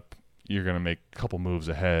play up, you're going to make a couple moves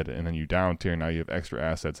ahead, and then you down tier, now you have extra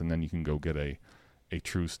assets, and then you can go get a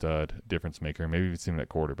true stud difference maker, maybe even even at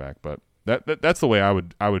quarterback. But that's the way I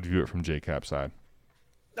would view it from JCap's side.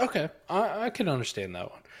 Okay, I can understand that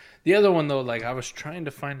one. The other one, though, like I was trying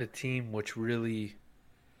to find a team which really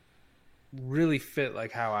fit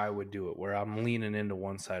like how I would do it, where I'm leaning into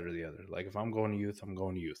one side or the other. Like if I'm going to youth, I'm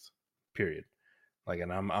going to youth, period. Like,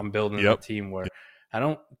 and I'm building a team where I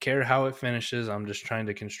don't care how it finishes. I'm just trying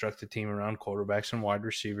to construct a team around quarterbacks and wide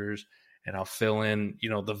receivers, and I'll fill in,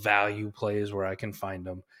 the value plays where I can find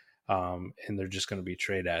them. And they're just going to be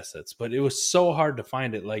trade assets. But it was so hard to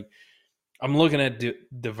find it. Like I'm looking at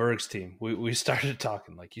DeVerg's team. We started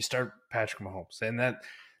talking, like you start Patrick Mahomes, and that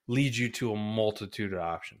leads you to a multitude of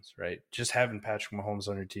options, right? Just having Patrick Mahomes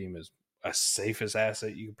on your team is a safest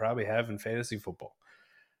asset you could probably have in fantasy football.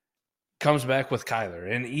 Comes back with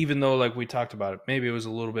Kyler. And even though, like we talked about it, maybe it was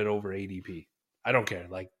a little bit over ADP. I don't care.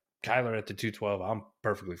 Like Kyler at the 212, I'm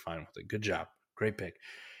perfectly fine with it. Good job. Great pick.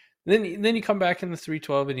 Then you come back in the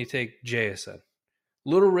 312 and you take JSN.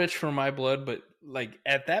 Little rich for my blood, but like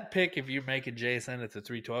at that pick, if you make a JSN at the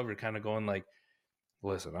 312, you're kind of going like,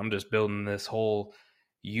 listen, I'm just building this whole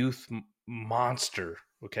youth monster,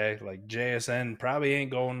 okay? Like JSN probably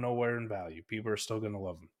ain't going nowhere in value. People are still going to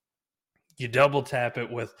love him. You double tap it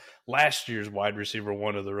with last year's wide receiver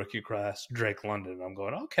one of the rookie class, Drake London. I'm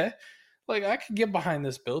going, okay, like I could get behind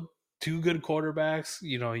this build. Two good quarterbacks,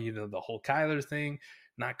 the whole Kyler thing,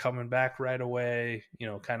 not coming back right away,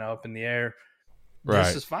 kind of up in the air.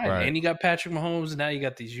 This is fine. Right. And you got Patrick Mahomes, and now you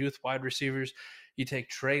got these youth wide receivers. You take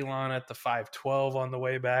Treylon at the 512 on the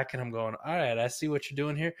way back, and I'm going, all right, I see what you're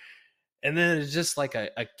doing here. And then it's just like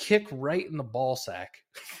a kick right in the ball sack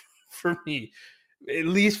for me, at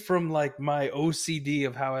least from like my OCD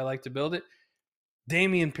of how I like to build it.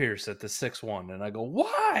 Dameon Pierce at the 6-1. And I go,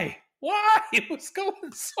 why? Why? It was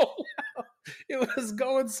going so well. It was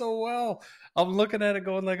going so well. I'm looking at it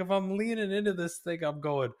going like, if I'm leaning into this thing, I'm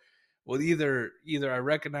going, well, either I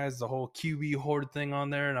recognize the whole QB horde thing on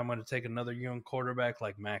there and I'm going to take another young quarterback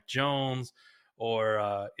like Mac Jones,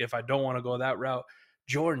 or if I don't want to go that route,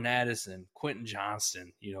 Jordan Addison, Quentin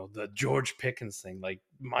Johnston, the George Pickens thing, like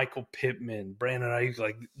Michael Pittman, Brandon Ayuk,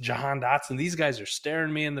 like Jahan Dotson. These guys are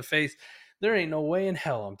staring me in the face. There ain't no way in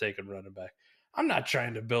hell I'm taking running back. I'm not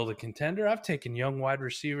trying to build a contender. I've taken young wide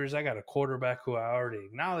receivers. I got a quarterback who I already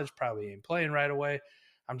acknowledge probably ain't playing right away.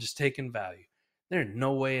 I'm just taking value. There's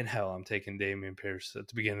no way in hell I'm taking Dameon Pierce at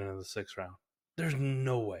the beginning of the 6th round. There's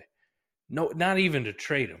no way. No, not even to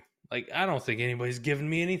trade him. Like, I don't think anybody's given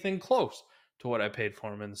me anything close to what I paid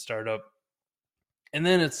for him in the startup. And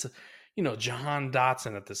then it's, Jahan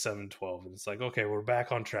Dotson at the 712. And it's like, okay, we're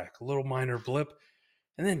back on track. A little minor blip.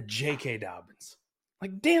 And then J.K. Dobbins.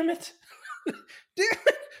 Like, damn it. Damn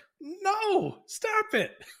it. No, stop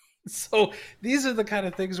it. So these are the kind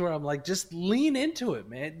of things where I'm like, just lean into it,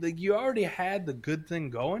 man. Like you already had the good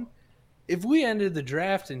thing going. If we ended the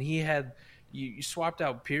draft and he had, you swapped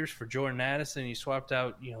out Pierce for Jordan Addison, you swapped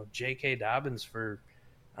out, J.K. Dobbins for,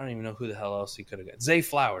 I don't even know who the hell else he could have got. Zay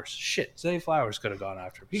Flowers. Shit, Zay Flowers could have gone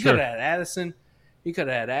after him. He could have had Addison. He could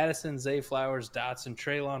have had Addison, Zay Flowers, Dotson,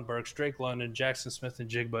 Treylon Burks, Drake London, Jackson Smith, and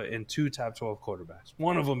Jigba, and 2 top 12 quarterbacks.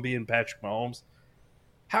 One of them being Patrick Mahomes.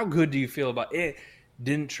 How good do you feel about it?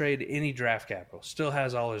 Didn't trade any draft capital. Still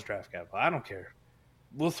has all his draft capital. I don't care.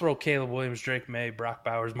 We'll throw Caleb Williams, Drake May, Brock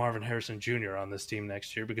Bowers, Marvin Harrison Jr. on this team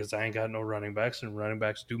next year because I ain't got no running backs, and running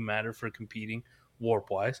backs do matter for competing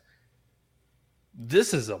warp-wise.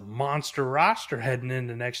 This is a monster roster heading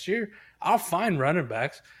into next year. I'll find running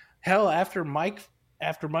backs. Hell, after Mike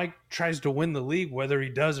tries to win the league, whether he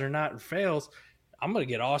does or not and fails, I'm going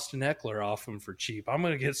to get Austin Eckler off him for cheap. I'm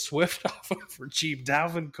going to get Swift off him for cheap.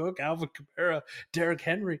 Dalvin Cook, Alvin Kamara, Derrick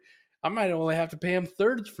Henry. I might only have to pay him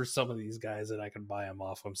thirds for some of these guys that I can buy him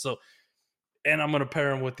off him. So, and I'm going to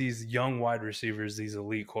pair him with these young wide receivers, these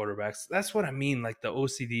elite quarterbacks. That's what I mean. Like the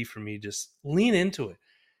OCD for me, just lean into it.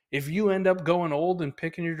 If you end up going old and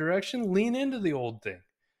picking your direction, lean into the old thing.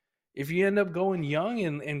 If you end up going young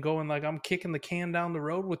and going like I'm kicking the can down the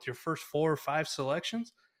road with your first 4 or 5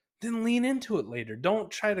 selections, then lean into it later. Don't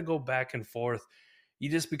try to go back and forth, you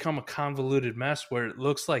just become a convoluted mess where it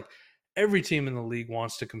looks like every team in the league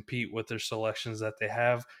wants to compete with their selections that they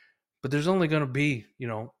have, but there's only going to be,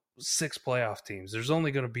 6 playoff teams. There's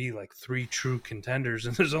only going to be like 3 true contenders,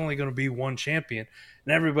 and there's only going to be 1 champion,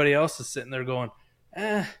 and everybody else is sitting there going,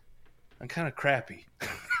 I'm kind of crappy.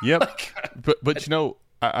 Yep. But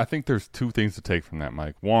I think there's 2 things to take from that,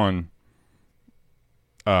 Mike. One,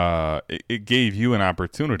 it gave you an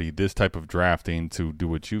opportunity, this type of drafting, to do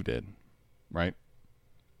what you did, right?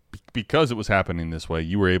 Because it was happening this way,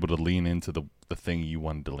 you were able to lean into the thing you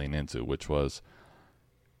wanted to lean into, which was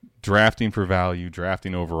drafting for value,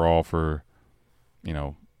 drafting overall for,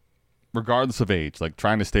 regardless of age, like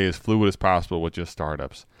trying to stay as fluid as possible with just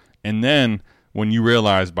startups. And then when you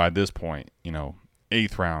realize by this point,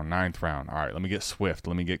 8th round, 9th round, all right, let me get Swift,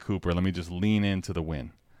 let me get Cooper, let me just lean into the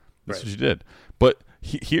win. That's right. What you did. But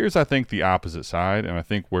here's, I think, the opposite side, and I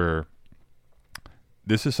think where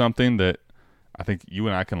this is something that I think you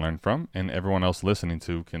and I can learn from, and everyone else listening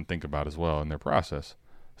to can think about as well in their process.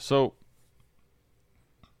 So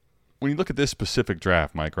when you look at this specific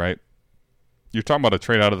draft, Mike, right, you're talking about a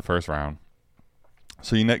trade out of the first round.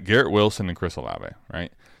 So you net Garrett Wilson and Chris Olave,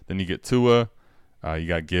 right? Then you get Tua. You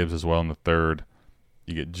got Gibbs as well in the 3rd.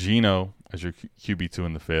 You get Geno as your QB2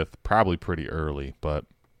 in the 5th. Probably pretty early, but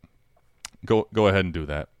go ahead and do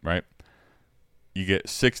that, right? You get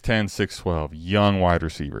 6'10", 6'12", young wide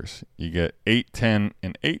receivers. You get 8'10",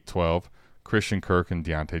 and 8'12", Christian Kirk and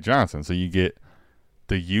Deontay Johnson. So you get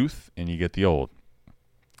the youth and you get the old.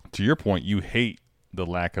 To your point, you hate the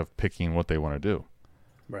lack of picking what they want to do.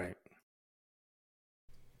 Right.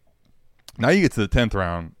 Now you get to the 10th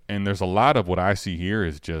round, and there's a lot of what I see here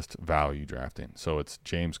is just value drafting. So it's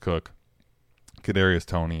James Cook, Kadarius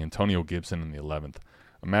Toney, Antonio Gibson in the 11th.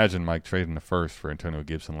 Imagine Mike trading the 1st for Antonio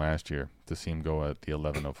Gibson last year to see him go at the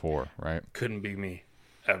 11:04, right? Couldn't be me,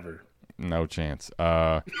 ever. No chance.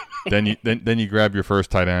 Then you grab your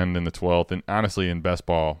first tight end in the 12th, and honestly, in best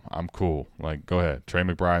ball, I'm cool. Like, go ahead. Trey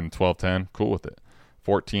McBride in 12-10, cool with it.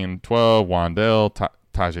 14-12, Wandell,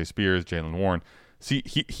 Tajay Spears, Jalen Warren. See,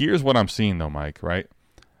 here's what I'm seeing, though, Mike, right?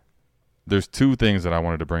 There's 2 things that I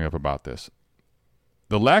wanted to bring up about this.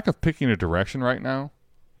 The lack of picking a direction right now,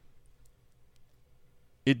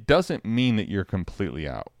 it doesn't mean that you're completely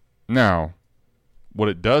out. Now, what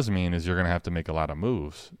it does mean is you're going to have to make a lot of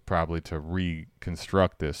moves probably to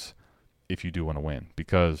reconstruct this if you do want to win.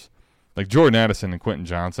 Because, like Jordan Addison and Quentin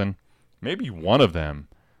Johnson, maybe one of them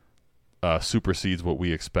supersedes what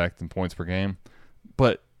we expect in points per game.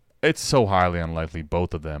 But it's so highly unlikely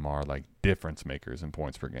both of them are like difference makers in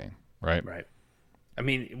points per game, right? Right. I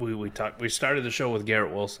mean, we started the show with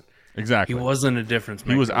Garrett Wilson. Exactly. He wasn't a difference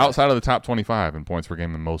maker. He was outside of the top 25 in points per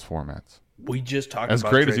game in most formats. We just talked about as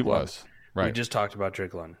great Drake as he London. was. Right. We just talked about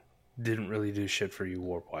Drake London. Didn't really do shit for you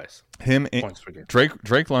warp-wise. Him, points per game.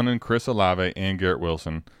 Drake London, Chris Olave, and Garrett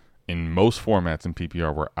Wilson in most formats in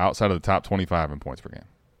PPR were outside of the top 25 in points per game.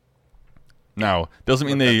 Now, doesn't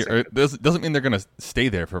mean they're going to stay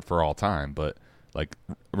there for all time, but like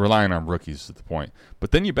relying on rookies is the point.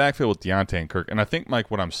 But then you backfill with Deontay and Kirk, and I think, Mike,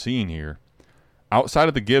 what I'm seeing here, outside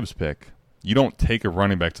of the Gibbs pick, you don't take a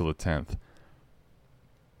running back till the 10th.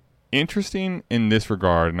 Interesting in this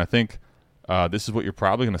regard, and I think this is what you're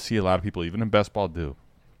probably going to see a lot of people, even in best ball, do.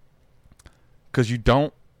 Because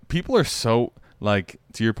people are so, like,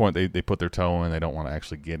 to your point, they put their toe in, they don't want to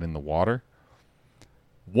actually get in the water.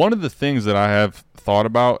 One of the things that I have thought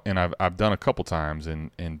about, and I've done a couple times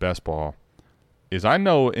in best ball, is I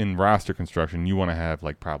know in roster construction you want to have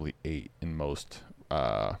like probably 8 in most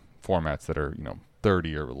formats that are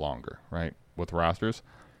 30 or longer, right, with rosters.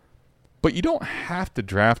 But you don't have to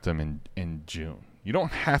draft them in June. You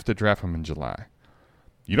don't have to draft them in July.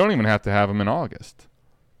 You don't even have to have them in August,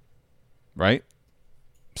 right?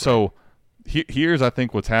 So here's, I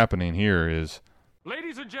think, what's happening here is...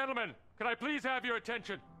 Ladies and gentlemen, can I please have your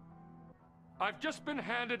attention? I've just been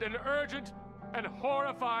handed an urgent and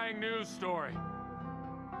horrifying news story.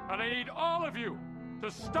 And I need all of you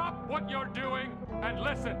to stop what you're doing and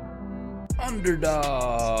listen.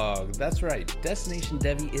 Underdog. That's right. Destination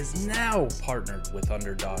Devy is now partnered with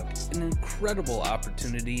Underdog. An incredible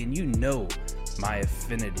opportunity, and you know my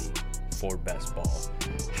affinity for best ball.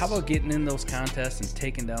 How about getting in those contests and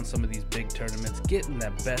taking down some of these big tournaments, getting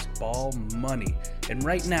that best ball money? And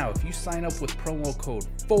right now, if you sign up with promo code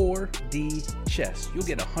 4DChess, you'll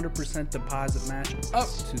get a 100% deposit match up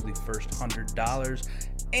to the first $100.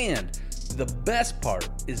 And the best part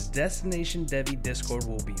is Destination Devy Discord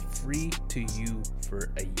will be free to you for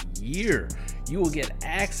a year. You will get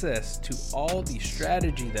access to all the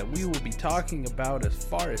strategy that we will be talking about as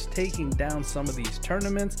far as taking down some of these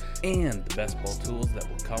tournaments and the best ball tools that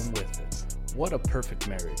will come with it. What a perfect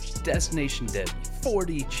marriage. Destination Debbie,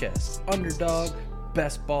 4D chess, underdog,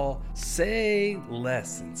 best ball, say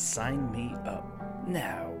less and sign me up.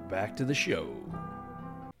 Now, back to the show.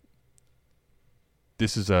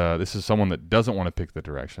 This is someone that doesn't want to pick the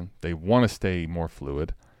direction. They want to stay more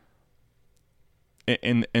fluid.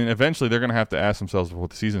 And eventually they're going to have to ask themselves before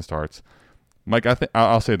the season starts, Mike,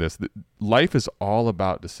 I'll say this. Life is all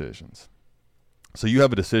about decisions. So you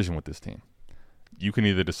have a decision with this team. You can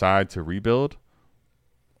either decide to rebuild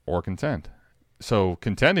or contend. So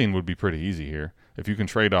contending would be pretty easy here. If you can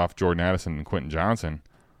trade off Jordan Addison and Quentin Johnson,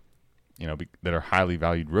 that are highly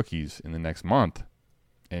valued rookies in the next month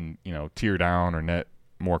and, tear down or net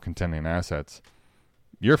more contending assets,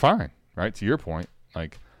 you're fine, right? To your point,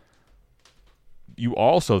 like, you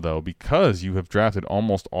also, though, because you have drafted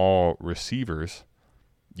almost all receivers,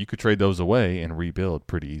 you could trade those away and rebuild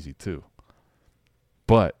pretty easy too.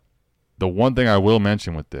 But the one thing I will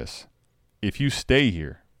mention with this, if you stay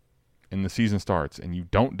here and the season starts and you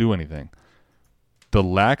don't do anything, the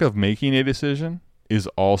lack of making a decision is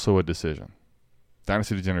also a decision.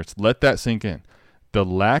 Dynasty Degenerates, let that sink in. The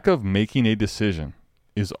lack of making a decision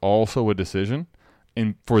is also a decision.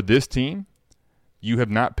 And for this team, you have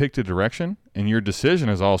not picked a direction, and your decision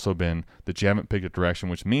has also been that you haven't picked a direction,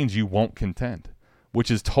 which means you won't contend,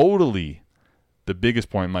 which is totally the biggest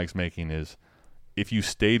point Mike's making is if you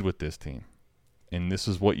stayed with this team, and this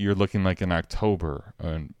is what you're looking like in October,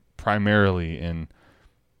 and primarily in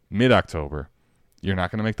mid-October, you're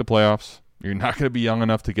not going to make the playoffs, you're not going to be young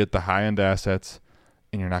enough to get the high-end assets,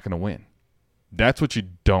 and you're not going to win. That's what you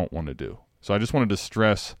don't want to do. So I just wanted to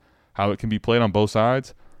stress how it can be played on both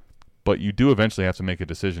sides, but you do eventually have to make a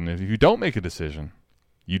decision. If you don't make a decision,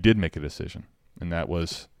 you did make a decision, and that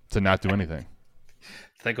was to not do anything.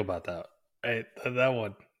 Think about that.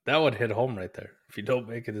 That one hit home right there. If you don't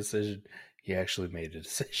make a decision, you actually made a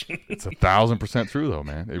decision. It's 1,000% true, though,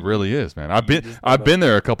 man. It really is, man. I've been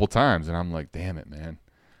there a couple times, and I'm like, damn it, man.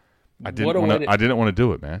 I didn't want to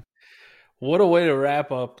do it, man. What a way to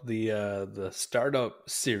wrap up the startup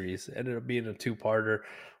series. Ended up being a two-parter.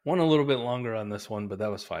 One a little bit longer on this one, but that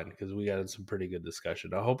was fine because we got some pretty good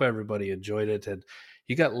discussion. I hope everybody enjoyed it. And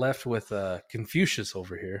you got left with Confucius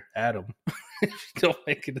over here, Adam. If you don't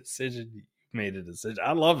make a decision, you made a decision.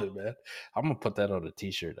 I love it, man. I'm gonna put that on a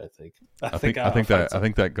T-shirt. I think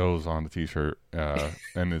that goes on the T-shirt,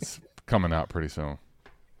 and it's coming out pretty soon.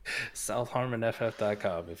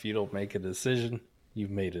 SouthHarmonFF.com. If you don't make a decision, you've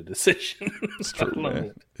made a decision. It's true,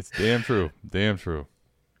 man. It's damn true. Damn true.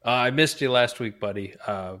 I missed you last week, buddy.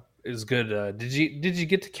 It was good. Did you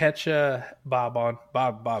get to catch Bob on?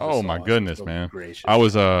 Bob. Oh my goodness, so man! Gracious. I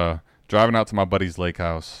was driving out to my buddy's lake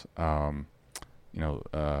house. For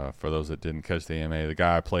those that didn't catch the AMA, the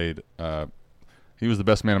guy I played. He was the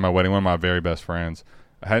best man at my wedding. One of my very best friends.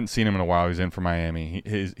 I hadn't seen him in a while. He's in from Miami.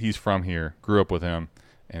 He's from here. Grew up with him,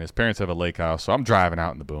 and his parents have a lake house. So I'm driving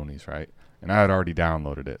out in the boonies, right? And I had already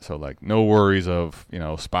downloaded it, so like no worries of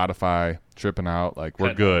Spotify tripping out. Like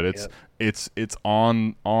we're good. It's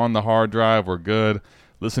on the hard drive. We're good.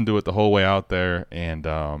 Listened to it the whole way out there, and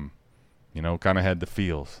kind of had the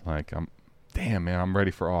feels. Like I'm ready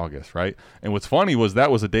for August, right? And what's funny was that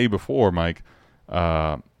was a day before, Mike.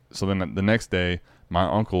 So then the next day, my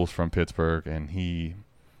uncle's from Pittsburgh, and he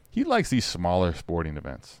likes these smaller sporting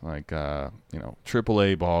events, like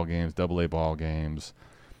AAA ball games, AA ball games.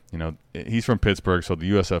 He's from Pittsburgh, so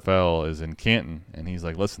the USFL is in Canton, and he's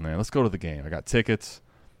like, listen, man, let's go to the game. I got tickets.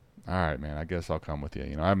 All right, man, I guess I'll come with you.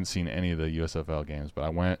 I haven't seen any of the USFL games, but I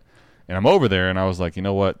went, and I'm over there, and I was like, you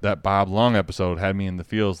know what? That Bob Long episode had me in the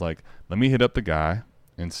feels like, let me hit up the guy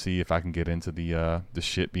and see if I can get into the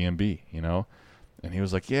shit B&B, And he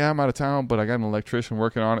was like, yeah, I'm out of town, but I got an electrician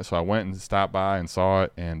working on it, so I went and stopped by and saw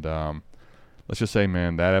it, and let's just say,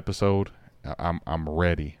 man, that episode, I'm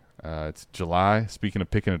ready. It's July. Speaking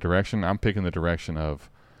of picking a direction, I'm picking the direction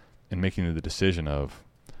of and making the decision of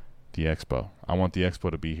the Expo. I want the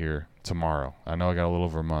Expo to be here tomorrow. I know I got a little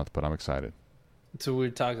over a month, but I'm excited. So we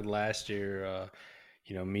were talking last year,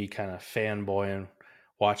 me kind of fanboying,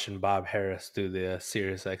 watching Bob Harris do the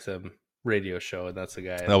Sirius XM radio show, and that's the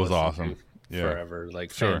guy that was awesome. Forever,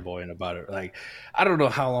 fanboying about it. Like, I don't know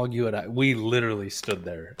how long we literally stood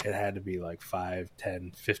there. It had to be like 5,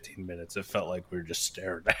 10, 15 minutes. It felt like we were just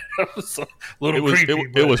staring at it. It was a little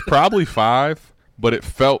creepy. It was probably 5, but it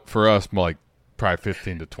felt for us like probably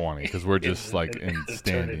 15 to 20 because we're just like in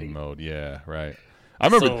standing mode. Yeah, right. I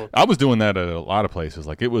remember I was doing that at a lot of places.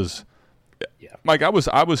 Like it was, Mike, I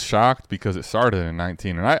was shocked because it started in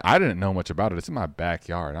 19, and I didn't know much about it. It's in my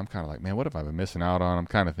backyard. I'm kind of like, man, what have I been missing out on? I'm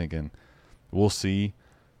kind of thinking, we'll see.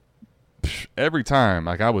 every time,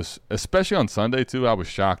 like I was, especially on Sunday too, I was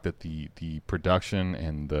shocked at the production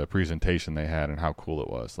and the presentation they had and how cool it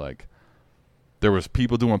was. Like there was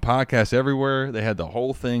people doing podcasts everywhere. They had the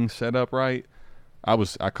whole thing set up right.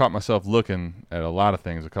 I caught myself looking at a lot of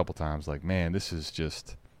things a couple times. Like, man, this is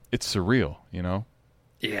just, it's surreal, you know?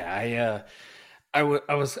 Yeah, I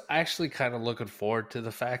was actually kind of looking forward to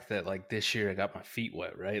the fact that like this year I got my feet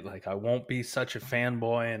wet, right? Like I won't be such a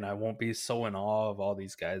fanboy and I won't be so in awe of all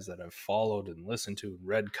these guys that I've followed and listened to and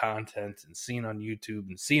read content and seen on YouTube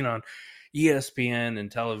and seen on ESPN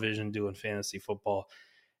and television doing fantasy football.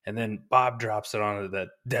 And then Bob drops it on it that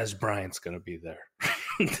Des Bryant's going to be there.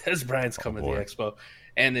 Des Bryant's coming to the expo.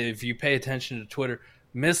 And if you pay attention to Twitter,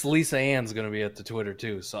 Miss Lisa Ann's going to be at the Twitter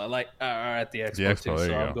too. So I like at the expo too.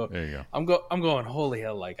 So there you go. I'm going, holy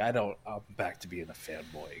hell, like I'm back to being a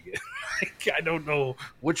fanboy again. Like, I don't know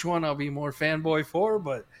which one I'll be more fanboy for,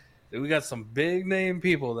 but we got some big name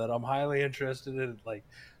people that I'm highly interested in. Like,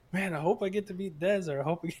 man, I hope I get to meet Des, or I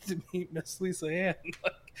hope I get to meet Miss Lisa Ann.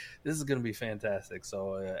 Like, this is going to be fantastic.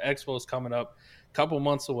 So Expo's coming up a couple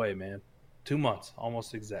months away, man. 2 months,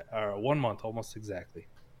 almost exact, or 1 month, almost exactly.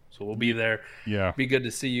 So we'll be there. Yeah. Be good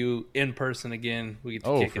to see you in person again. We get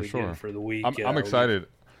to kick it again for the week. I'm excited.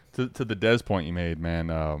 To the Des point you made, man.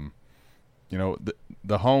 You know,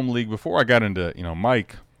 the home league, before I got into, you know,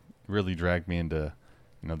 Mike really dragged me into,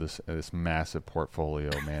 you know, this massive portfolio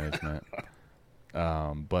management.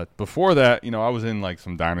 But before that, you know, I was in like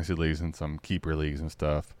some dynasty leagues and some keeper leagues and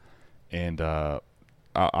stuff. And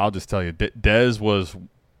I'll just tell you, Des was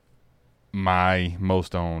my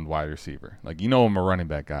most owned wide receiver. Like, you know, I'm a running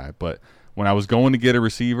back guy, but when I was going to get a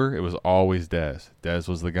receiver, it was always Des. Des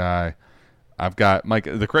was the guy. I've got Mike.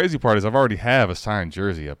 The crazy part is I've already have a signed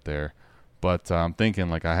jersey up there, but I'm thinking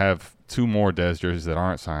like I have 2 more Des jerseys that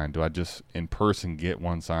aren't signed. Do I just in person get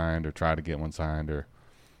one signed, or try to get one signed, or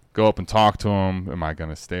go up and talk to him? Am I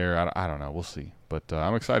going to stare? I don't know. We'll see. But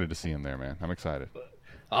I'm excited to see him there, man. I'm excited.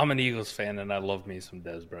 I'm an Eagles fan, and I love me some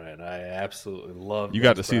Des Bryant. I absolutely love. You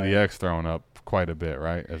got to see the X thrown up quite a bit,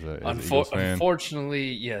 right? As an Eagles fan.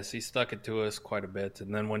 Unfortunately, yes, he stuck it to us quite a bit.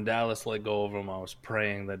 And then when Dallas let go of him, I was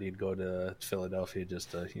praying that he'd go to Philadelphia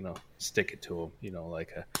just to, you know, stick it to him. You know,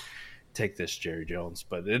 like take this, Jerry Jones.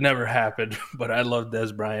 But it never happened. But I love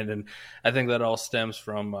Des Bryant, and I think that all stems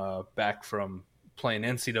from back from playing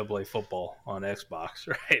NCAA football on Xbox,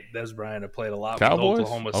 right? Des Bryant had played a lot Cowboys? with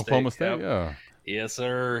Oklahoma State. Yep. Yeah. Yes,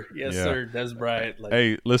 sir. Yes, sir. Des Bryant. Like,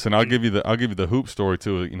 hey, listen, I'll give you the hoop story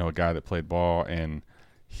too. You know, a guy that played ball, and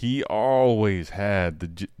he always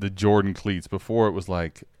had the Jordan cleats. Before it was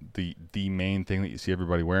like the main thing that you see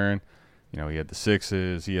everybody wearing. You know, he had the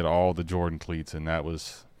 6s. He had all the Jordan cleats, and that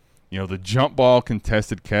was, you know, the jump ball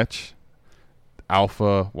contested catch,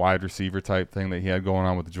 alpha wide receiver type thing that he had going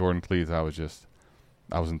on with the Jordan cleats. I was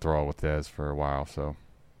enthralled with Des for a while. So,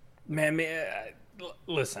 man.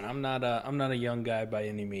 Listen, I'm not a young guy by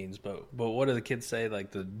any means, but what do the kids say?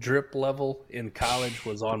 Like the drip level in college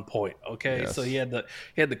was on point. Okay, yes. So he had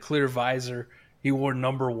the clear visor. He wore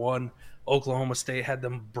number 1. Oklahoma State had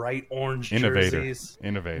them bright orange jerseys,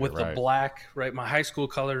 with the black. Right, my high school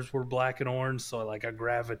colors were black and orange, so like I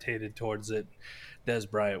gravitated towards it. Des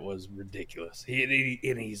Bryant was ridiculous.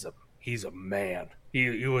 He's a man.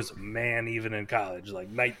 He was a man even in college, like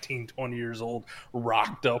 19, 20 years old,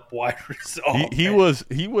 rocked up wide receiver. He was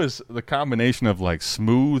the combination of like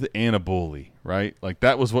smooth and a bully, right? Like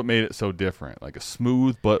that was what made it so different. Like a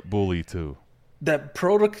smooth but bully too. That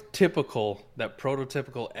prototypical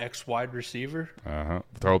X wide receiver.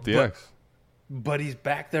 Throw up the X. But he's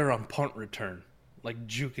back there on punt return, like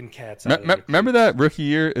juking cats. Remember that rookie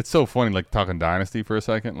year? It's so funny, like talking Dynasty for a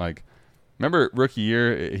second, like. Remember rookie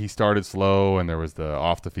year, he started slow, and there was the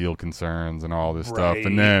off-the-field concerns and all this stuff.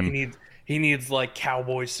 And then he needs like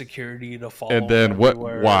Cowboy security to follow. And then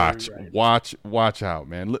watch out,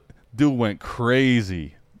 man! Dude went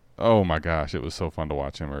crazy. Oh my gosh, it was so fun to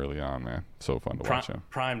watch him early on, man. So fun to watch him.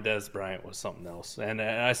 Prime Des Bryant was something else. And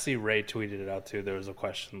I see Ray tweeted it out too. There was a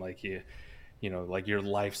question like you know, like your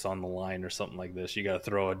life's on the line or something like this. You got to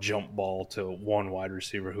throw a jump ball to one wide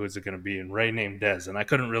receiver. Who is it going to be? And Ray named Des, and I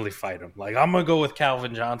couldn't really fight him. Like, I'm going to go with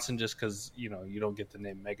Calvin Johnson just because, you know, you don't get the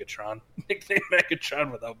name nickname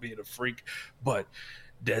Megatron without being a freak. But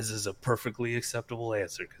Des is a perfectly acceptable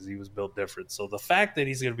answer because he was built different. So the fact that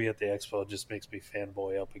he's going to be at the Expo just makes me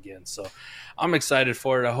fanboy up again. So I'm excited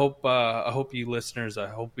for it. I hope you listeners,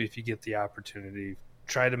 if you get the opportunity,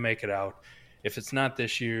 try to make it out. If it's not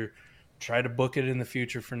this year, try to book it in the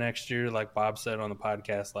future for next year. Like Bob said on the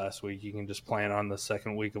podcast last week, you can just plan on the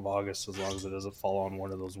second week of August as long as it doesn't fall on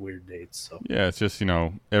one of those weird dates. So yeah, it's just, you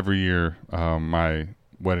know, every year my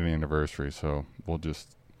wedding anniversary, so we'll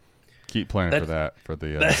just Keep planning for that. For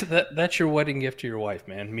the that's your wedding gift to your wife,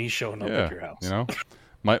 man. Me showing up at your house. You know,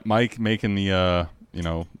 Mike making the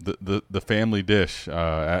the family dish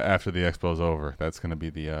after the expo's over. That's going to be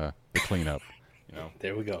the cleanup. You know.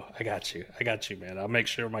 There we go. I got you, man. I'll make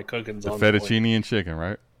sure my cooking's the on fettuccine and chicken,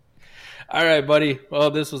 right? All right, buddy. Well,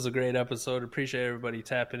 this was a great episode. Appreciate everybody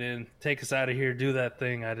tapping in. Take us out of here. Do that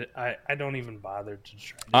thing. I don't even bother to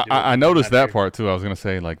try to do I noticed that part too. I was gonna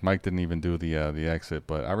say like Mike didn't even do the exit,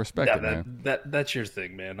 but I respect it, man. That's your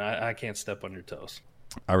thing, man. I can't step on your toes.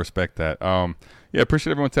 I respect that. Yeah,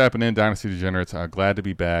 appreciate everyone tapping in. Dynasty Degenerates. Glad to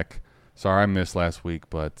be back. Sorry I missed last week,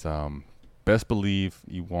 but best believe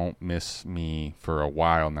you won't miss me for a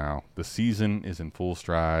while now. The season is in full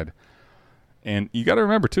stride. And you got to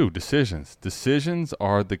remember, too, decisions. Decisions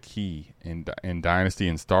are the key in Dynasty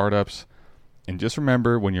and startups. And just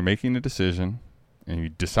remember, when you're making a decision and you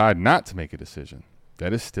decide not to make a decision,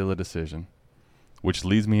 that is still a decision. Which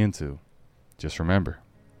leads me into, just remember,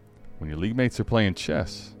 when your league mates are playing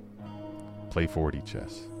chess, play 4D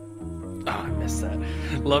chess. Oh, I missed that.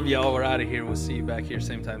 Love y'all. We're out of here. We'll see you back here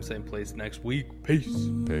same time, same place next week. Peace.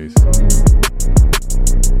 Peace.